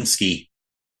Zrinjski.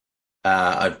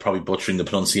 I'm probably butchering the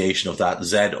pronunciation of that.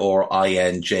 Zinjski.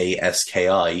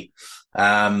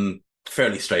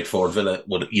 Fairly straightforward. Villa,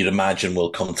 you'd imagine,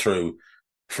 will come through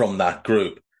from that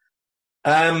group.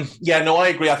 I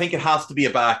agree. I think it has to be a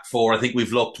back four. I think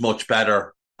we've looked much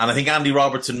better. And I think Andy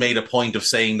Robertson made a point of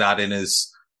saying that in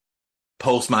his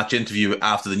post-match interview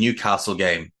after the Newcastle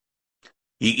game.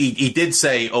 He did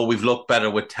say, we've looked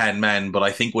better with 10 men, but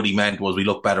I think what he meant was we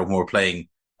look better when we're playing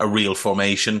a real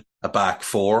formation, a back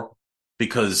four,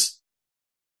 because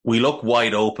we look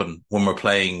wide open when we're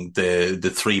playing the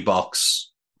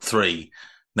 3-box-3.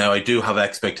 Now, I do have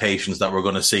expectations that we're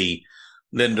going to see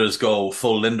Linders go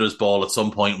full Linders ball at some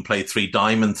point and play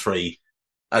 3-diamond-3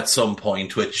 at some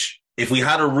point, which if we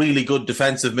had a really good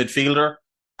defensive midfielder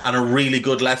and a really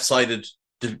good left-sided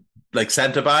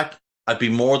centre-back, I'd be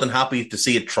more than happy to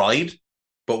see it tried,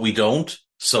 but we don't,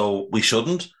 so we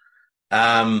shouldn't.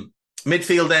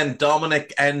 Midfield then,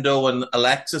 Dominic, Endo and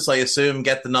Alexis, I assume,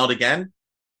 get the nod again?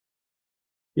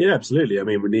 Yeah, absolutely. I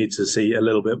mean, we need to see a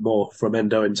little bit more from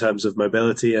Endo in terms of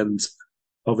mobility and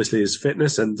obviously his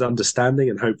fitness and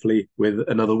understanding, and hopefully with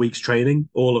another week's training,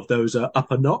 all of those are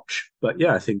up a notch. But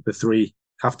yeah, I think the three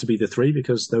have to be the three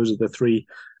because those are the three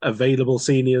available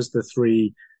seniors, the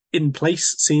three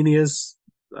in-place seniors.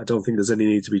 I don't think there's any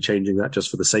need to be changing that just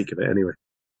for the sake of it anyway.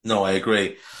 No, I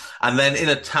agree. And then in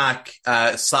attack,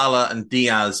 Salah and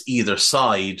Diaz either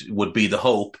side would be the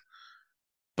hope.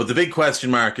 But the big question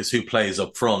mark is who plays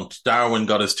up front. Darwin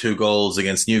got his 2 goals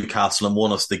against Newcastle and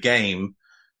won us the game.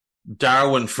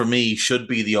 Darwin, for me, should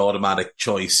be the automatic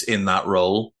choice in that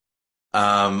role.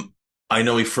 I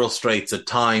know he frustrates at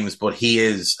times, but he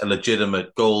is a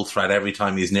legitimate goal threat every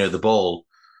time he's near the ball,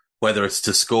 whether it's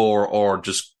to score or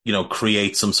just,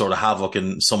 create some sort of havoc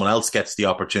and someone else gets the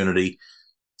opportunity.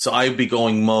 So I'd be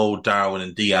going Mo, Darwin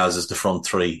and Diaz as the front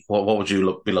three. What would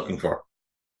you be looking for?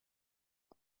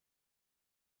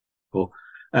 Cool.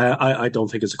 I don't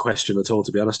think it's a question at all,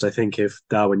 to be honest. I think if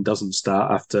Darwin doesn't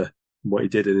start after what he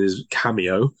did in his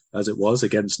cameo, as it was,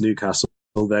 against Newcastle,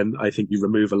 then I think you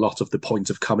remove a lot of the point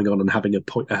of coming on and having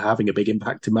a big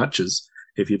impact in matches.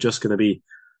 If you're just going to be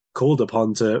called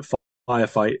upon to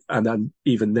firefight, and then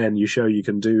even then you show you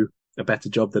can do a better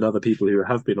job than other people who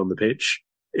have been on the pitch,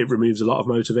 it removes a lot of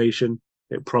motivation.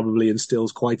 It probably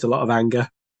instills quite a lot of anger.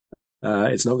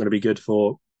 It's not going to be good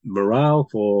for morale,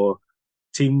 for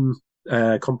team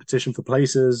competition for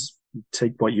places.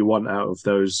 Take what you want out of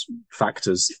those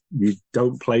factors. You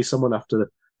don't play someone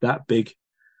after that big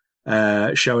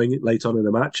showing late on in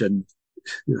the match, and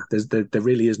there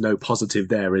really is no positive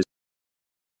there.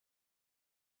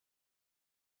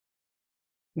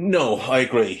 No, I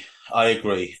agree.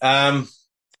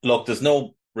 Look, there's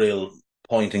no real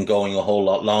point in going a whole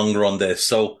lot longer on this.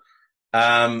 So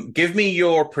give me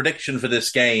your prediction for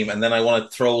this game, and then I want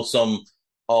to throw some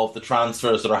of the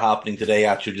transfers that are happening today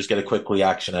at you, just get a quick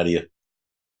reaction out of you.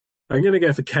 I'm going to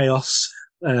go for chaos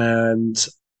and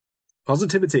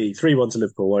positivity. 3-1 to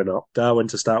Liverpool, why not? Darwin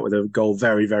to start with a goal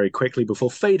very, very quickly before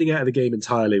fading out of the game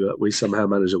entirely, but we somehow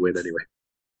managed to win anyway.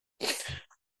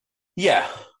 Yeah,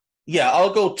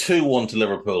 I'll go 2-1 to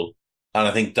Liverpool, and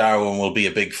I think Darwin will be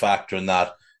a big factor in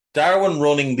that. Darwin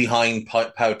running behind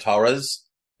Pau Torres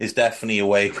is definitely a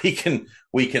way we can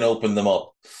open them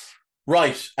up.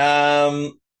 Right.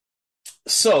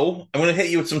 So I'm going to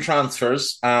hit you with some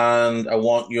transfers, and I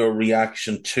want your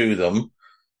reaction to them.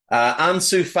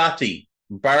 Ansu Fati,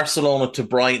 Barcelona to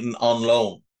Brighton on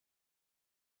loan.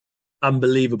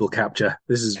 Unbelievable capture.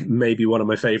 This is maybe one of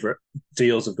my favourite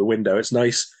deals of the window. It's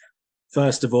nice.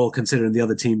 First of all, considering the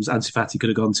other teams Ansu Fati could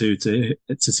have gone to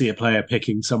see a player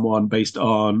picking someone based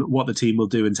on what the team will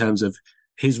do in terms of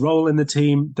his role in the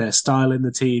team, their style in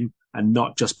the team, and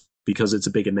not just because it's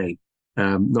a bigger name.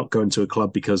 Not going to a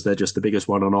club because they're just the biggest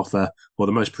one on offer or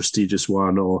the most prestigious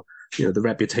one, or the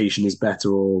reputation is better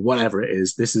or whatever it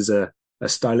is. This is a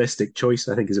stylistic choice.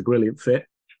 I think is a brilliant fit.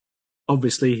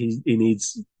 Obviously, he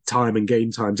needs time and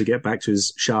game time to get back to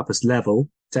his sharpest level,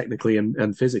 technically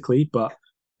and physically. But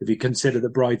if you consider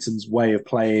that Brighton's way of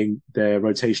playing, their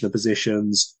rotation of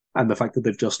positions, and the fact that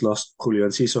they've just lost Julio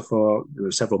Enciso for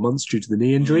several months due to the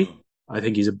knee injury, I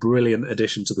think he's a brilliant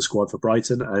addition to the squad for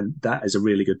Brighton, and that is a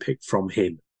really good pick from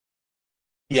him.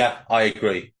 Yeah, I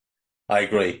agree.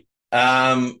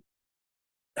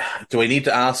 Do I need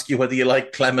to ask you whether you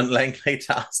like Clement Lenglet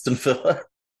to Aston Villa?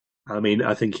 I mean,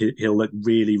 I think he'll look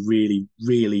really, really,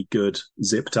 really good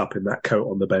zipped up in that coat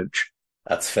on the bench.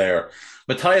 That's fair.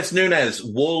 Matheus Nunes,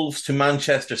 Wolves to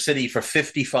Manchester City for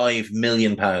 £55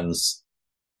 million.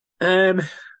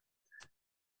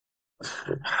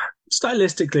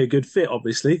 Stylistically a good fit,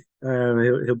 obviously.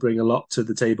 He'll bring a lot to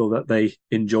the table that they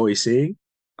enjoy seeing.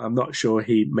 I'm not sure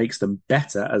he makes them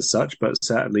better as such, but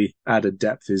certainly added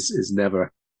depth is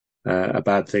never a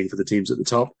bad thing for the teams at the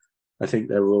top. I think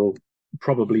there will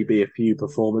probably be a few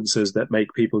performances that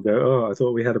make people go, oh, I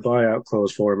thought we had a buyout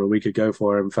clause for him and we could go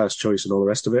for him first choice and all the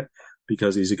rest of it,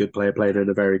 because he's a good player playing in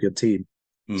a very good team.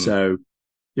 So,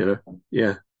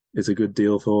 yeah, it's a good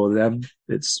deal for them.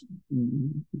 It's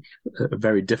a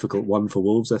very difficult one for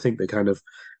Wolves. I think they kind of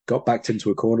got backed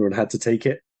into a corner and had to take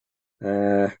it.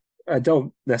 I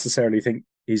don't necessarily think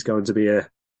he's going to be a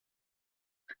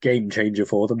game changer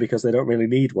for them because they don't really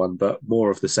need one, but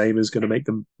more of the same is going to make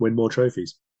them win more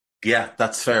trophies. Yeah,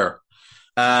 that's fair.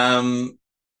 Nuno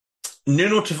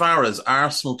Tavares,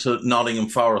 Arsenal to Nottingham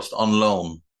Forest on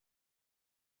loan.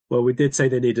 Well, we did say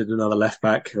they needed another left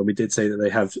back, and we did say that they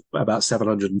have about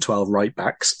 712 right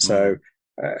backs. So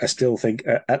I still think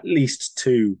at least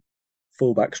 2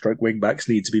 fullback stroke wing backs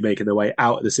need to be making their way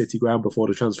out of the City ground before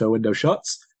the transfer window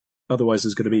shuts. Otherwise,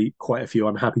 there's going to be quite a few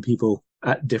unhappy people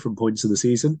at different points in the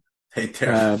season. They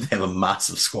have a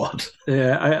massive squad.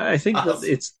 Yeah, I think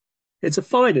that it's a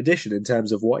fine addition in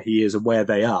terms of what he is and where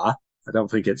they are. I don't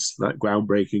think it's like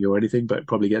groundbreaking or anything, but it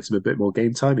probably gets him a bit more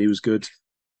game time. He was good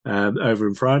over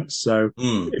in France. So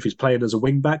if he's playing as a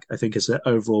wing back, I think it's an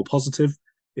overall positive.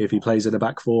 If he plays in a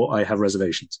back four, I have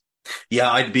reservations. Yeah,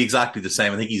 I'd be exactly the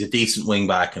same. I think he's a decent wing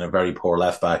back and a very poor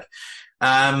left back.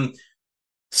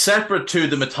 Separate to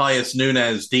the Matheus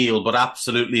Nunes deal, but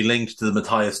absolutely linked to the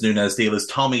Matheus Nunes deal, is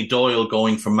Tommy Doyle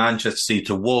going from Manchester City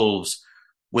to Wolves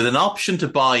with an option to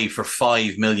buy for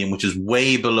 $5 million, which is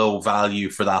way below value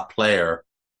for that player.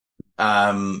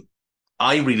 I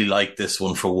really like this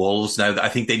one for Wolves. Now, I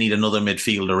think they need another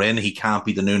midfielder in. He can't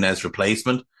be the Nunes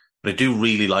replacement, but I do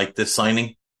really like this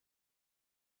signing.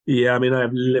 Yeah, I mean, I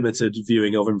have limited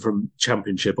viewing of him from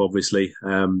Championship, obviously,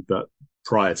 but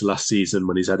prior to last season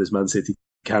when he's had his Man City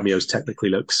cameos, technically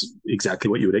looks exactly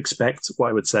what you would expect. What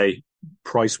I would say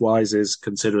price-wise is,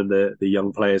 considering the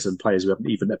young players and players who haven't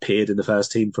even appeared in the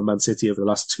first team from Man City over the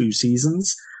last 2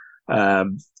 seasons, I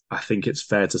think it's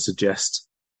fair to suggest,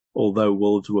 although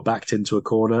Wolves were backed into a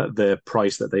corner, the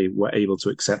price that they were able to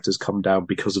accept has come down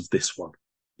because of this one.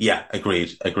 Yeah,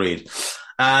 agreed.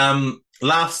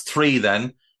 Last 3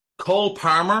 then. Cole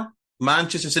Palmer,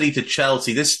 Manchester City to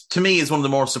Chelsea. This, to me, is one of the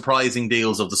more surprising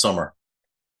deals of the summer.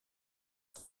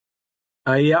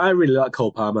 Yeah, I really like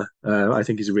Cole Palmer. I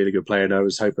think he's a really good player, and I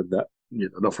was hoping that,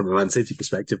 not from a Man City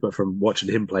perspective, but from watching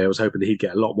him play, I was hoping that he'd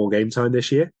get a lot more game time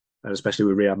this year, especially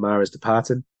with Riyad Mahrez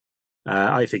departing.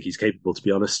 I think he's capable, to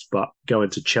be honest, but going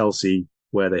to Chelsea,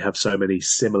 where they have so many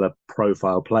similar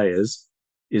profile players,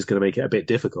 is going to make it a bit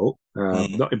difficult.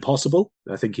 Not impossible.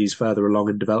 I think he's further along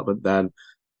in development than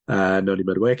Noni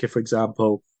Madueke, for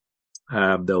example.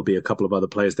 There'll be a couple of other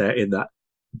players there in that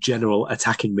general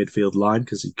attacking midfield line,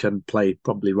 because he can play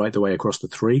probably right the way across the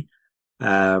 3.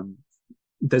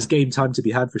 There's game time to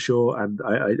be had for sure, and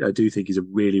I do think he's a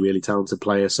really, really talented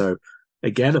player. So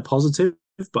again, a positive,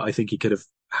 but I think he could have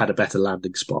had a better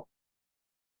landing spot.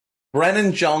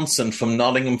 Brennan Johnson from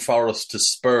Nottingham Forest to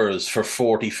Spurs for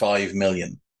 $45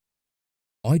 million.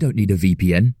 I don't need a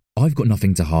VPN. I've got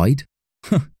nothing to hide.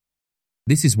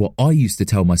 This is what I used to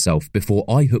tell myself before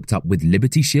I hooked up with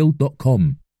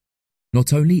LibertyShield.com.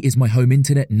 Not only is my home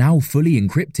internet now fully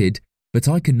encrypted, but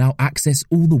I can now access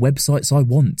all the websites I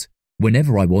want,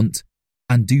 whenever I want,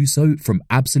 and do so from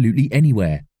absolutely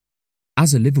anywhere.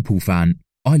 As a Liverpool fan,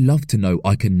 I love to know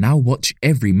I can now watch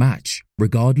every match,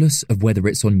 regardless of whether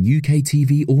it's on UK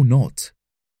TV or not.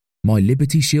 My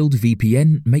Liberty Shield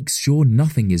VPN makes sure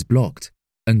nothing is blocked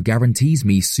and guarantees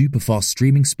me super fast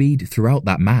streaming speed throughout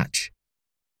that match.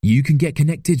 You can get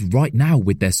connected right now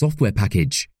with their software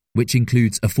package, which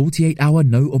includes a 48-hour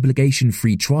no-obligation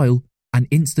free trial and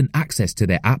instant access to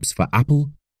their apps for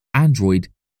Apple, Android,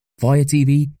 Fire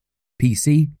TV,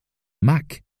 PC,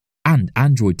 Mac, and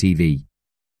Android TV.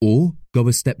 Or go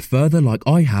a step further like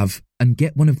I have and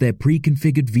get one of their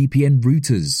pre-configured VPN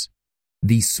routers.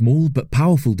 These small but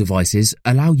powerful devices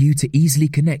allow you to easily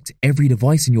connect every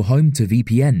device in your home to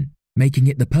VPN, making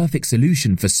it the perfect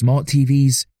solution for smart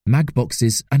TVs, mag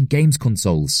boxes, and games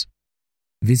consoles.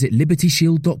 Visit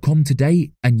libertyshield.com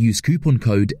today and use coupon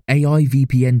code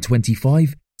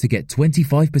AIVPN25 to get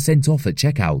 25% off at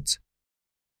checkout.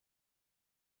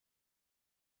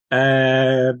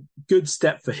 Good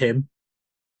step for him.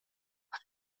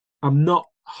 I'm not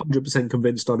 100%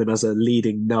 convinced on him as a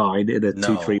leading 9 in a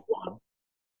 2-3-1,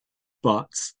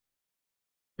 but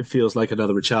it feels like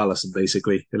another Richarlison,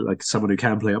 basically, like someone who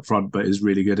can play up front but is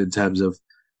really good in terms of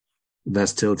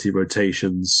versatility,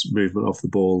 rotations, movement off the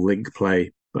ball, link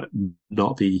play, but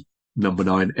not the number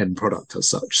 9 end product as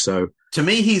such. So to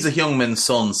me, he's a Heung-min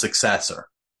Son successor.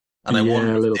 And I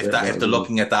wonder if they're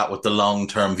looking at that with the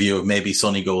long-term view of maybe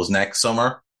Sonny goes next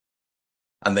summer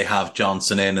and they have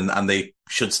Johnson in and they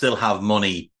should still have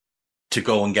money to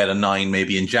go and get a 9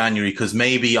 maybe in January, because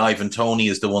maybe Ivan Toney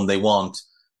is the one they want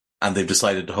and they've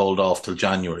decided to hold off till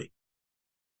January.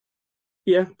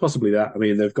 Yeah, possibly that. I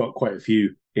mean, they've got quite a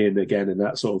few in again in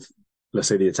that sort of, let's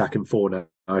say, the attacking 4 now.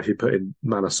 If you put in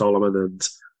Mana Solomon and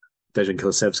Dejan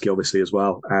Kulusevski, obviously, as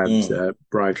well, and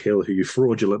Brian Hill, who you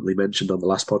fraudulently mentioned on the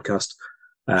last podcast,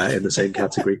 in the same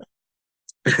category.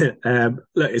 Look,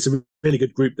 it's a really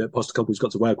good group that Postecoglou's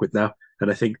got to work with now, and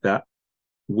I think that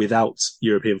without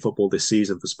European football this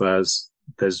season for Spurs,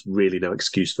 there's really no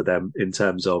excuse for them in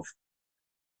terms of,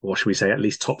 what should we say, at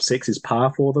least top 6 is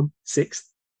par for them. 6th?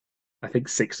 I think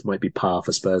 6th might be par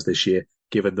for Spurs this year,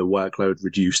 given the workload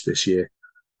reduced this year.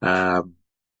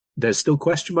 There's still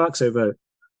question marks over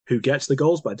who gets the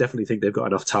goals, but I definitely think they've got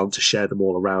enough talent to share them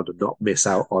all around and not miss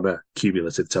out on a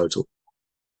cumulative total.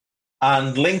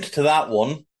 And linked to that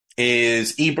one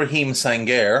is Ibrahim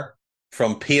Sangaré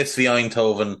from PSV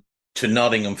Eindhoven to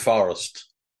Nottingham Forest.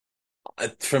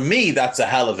 For me, that's a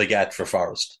hell of a get for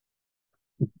Forest.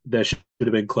 There should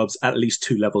have been clubs at least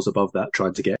 2 levels above that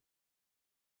trying to get.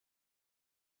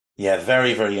 Yeah,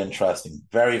 very, very interesting.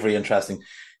 Very, very interesting.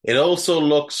 It also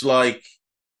looks like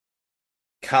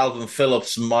Calvin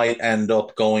Phillips might end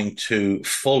up going to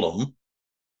Fulham,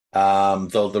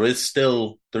 though there is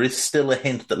still a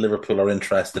hint that Liverpool are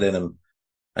interested in him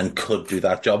and could do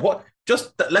that job.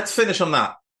 Let's finish on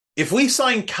that. If we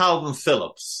sign Calvin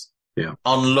Phillips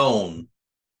on loan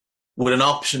with an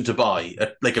option to buy,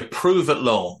 like a prove-it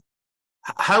loan,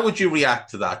 how would you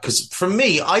react to that? Because for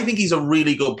me, I think he's a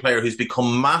really good player who's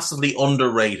become massively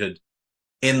underrated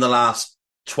in the last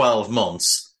 12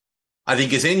 months. I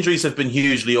think his injuries have been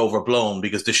hugely overblown,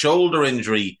 because the shoulder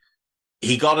injury,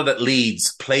 he got it at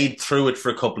Leeds, played through it for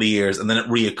a couple of years, and then it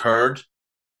reoccurred,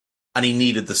 and he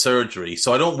needed the surgery.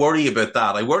 So I don't worry about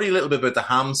that. I worry a little bit about the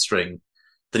hamstring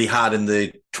that he had in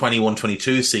the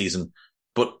 21-22 season.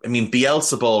 But, I mean,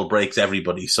 Bielsa ball breaks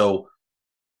everybody, so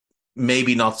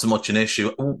maybe not so much an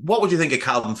issue. What would you think of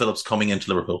Calvin Phillips coming into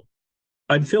Liverpool?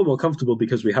 I'd feel more comfortable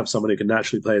because we have someone who can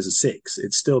naturally play as a 6.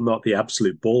 It's still not the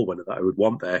absolute ball winner that I would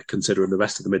want there, considering the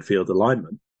rest of the midfield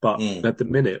alignment. But at the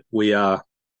minute, we are,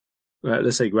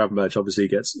 let's say Gravenberch obviously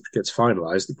gets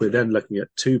finalised. We're then looking at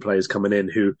 2 players coming in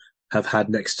who have had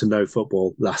next to no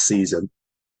football last season.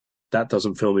 That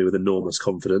doesn't fill me with enormous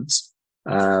confidence.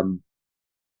 I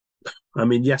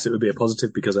mean, yes, it would be a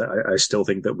positive, because I still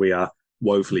think that we are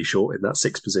woefully short in that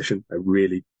 6th position.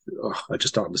 I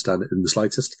just don't understand it in the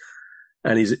slightest.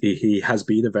 And he has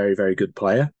been a very, very good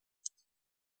player.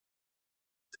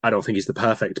 I don't think he's the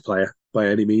perfect player by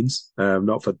any means.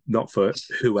 Not for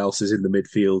who else is in the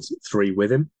midfield 3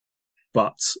 with him.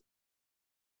 But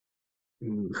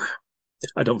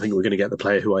I don't think we're going to get the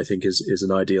player who I think is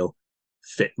an ideal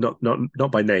fit. Not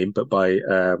by name, but by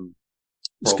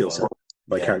skill set,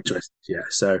 by characteristics. Yeah.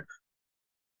 So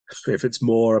if it's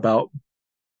more about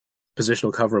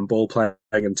positional cover and ball playing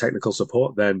and technical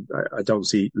support, then I don't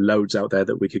see loads out there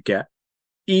that we could get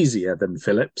easier than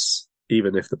Phillips,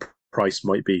 even if the price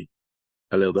might be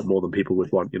a little bit more than people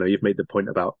would want. You know, you've made the point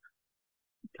about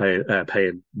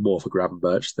paying more for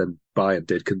Gravenberch than Bayern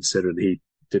did, considering he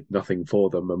did nothing for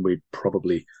them, and we'd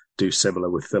probably do similar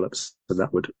with Phillips, and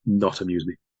that would not amuse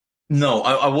me. No,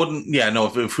 I wouldn't. Yeah, no,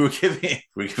 if we were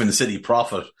giving the City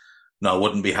profit, no, I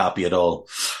wouldn't be happy at all.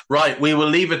 Right, we will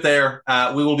leave it there.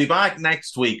 We will be back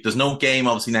next week. There's no game,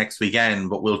 obviously, next weekend,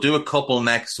 but we'll do a couple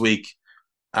next week,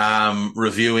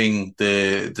 reviewing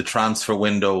the transfer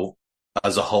window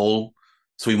as a whole.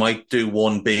 So we might do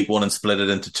one big one and split it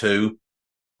into 2,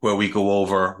 where we go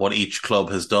over what each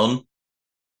club has done.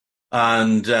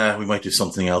 And we might do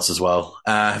something else as well.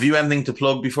 Have you anything to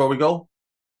plug before we go?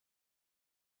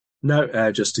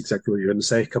 No, just exactly what you're going to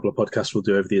say. A couple of podcasts we'll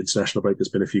do over the international break. There's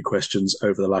been a few questions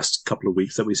over the last couple of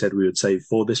weeks that we said we would save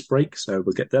for this break, so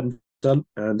we'll get them done.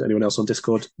 And anyone else on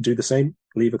Discord, do the same.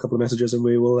 Leave a couple of messages and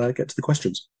we will get to the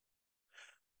questions.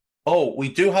 Oh, we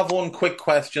do have one quick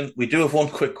question.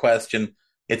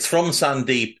 It's from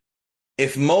Sandeep.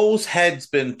 If Mo's head's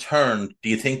been turned, do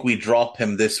you think we drop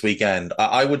him this weekend?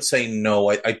 I would say no.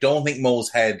 I don't think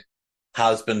Mo's head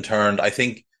has been turned. I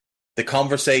think the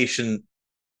conversation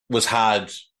was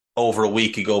had over a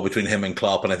week ago between him and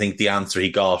Klopp, and I think the answer he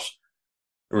got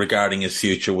regarding his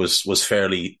future was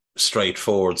fairly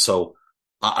straightforward. So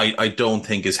I don't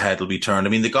think his head will be turned. I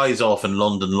mean, the guy's off in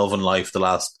London loving life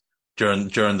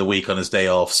during the week on his day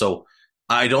off. So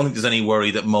I don't think there's any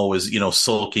worry that Mo is,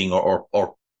 sulking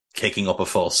or kicking up a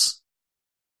fuss.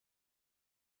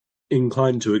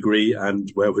 Inclined to agree,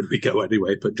 and where would we go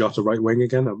anyway? Put Jota right wing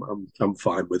again? I'm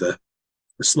fine with a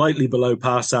slightly below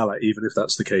par Salah, even if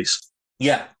that's the case.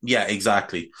 Yeah,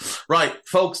 exactly. Right,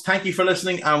 folks, thank you for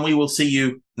listening, and we will see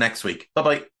you next week.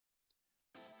 Bye-bye.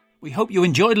 We hope you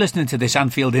enjoyed listening to this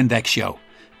Anfield Index show.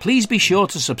 Please be sure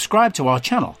to subscribe to our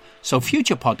channel so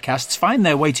future podcasts find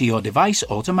their way to your device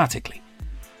automatically.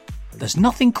 There's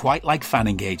nothing quite like fan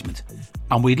engagement,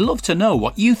 and we'd love to know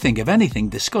what you think of anything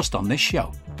discussed on this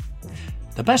show.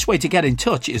 The best way to get in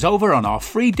touch is over on our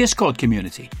free Discord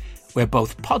community, where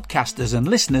both podcasters and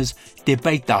listeners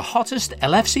debate the hottest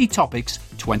LFC topics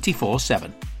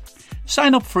 24/7.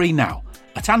 Sign up free now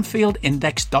at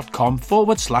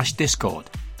AnfieldIndex.com/Discord.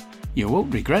 You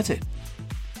won't regret it.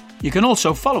 You can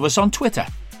also follow us on Twitter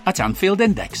at Anfield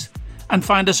Index and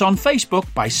find us on Facebook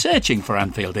by searching for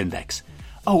Anfield Index.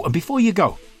 Oh, and before you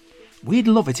go, we'd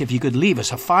love it if you could leave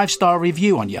us a 5-star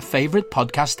review on your favourite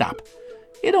podcast app.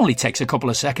 It only takes a couple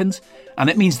of seconds, and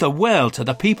it means the world to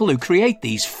the people who create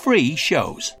these free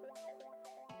shows.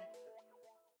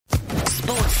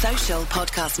 Sports Social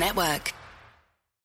Podcast Network.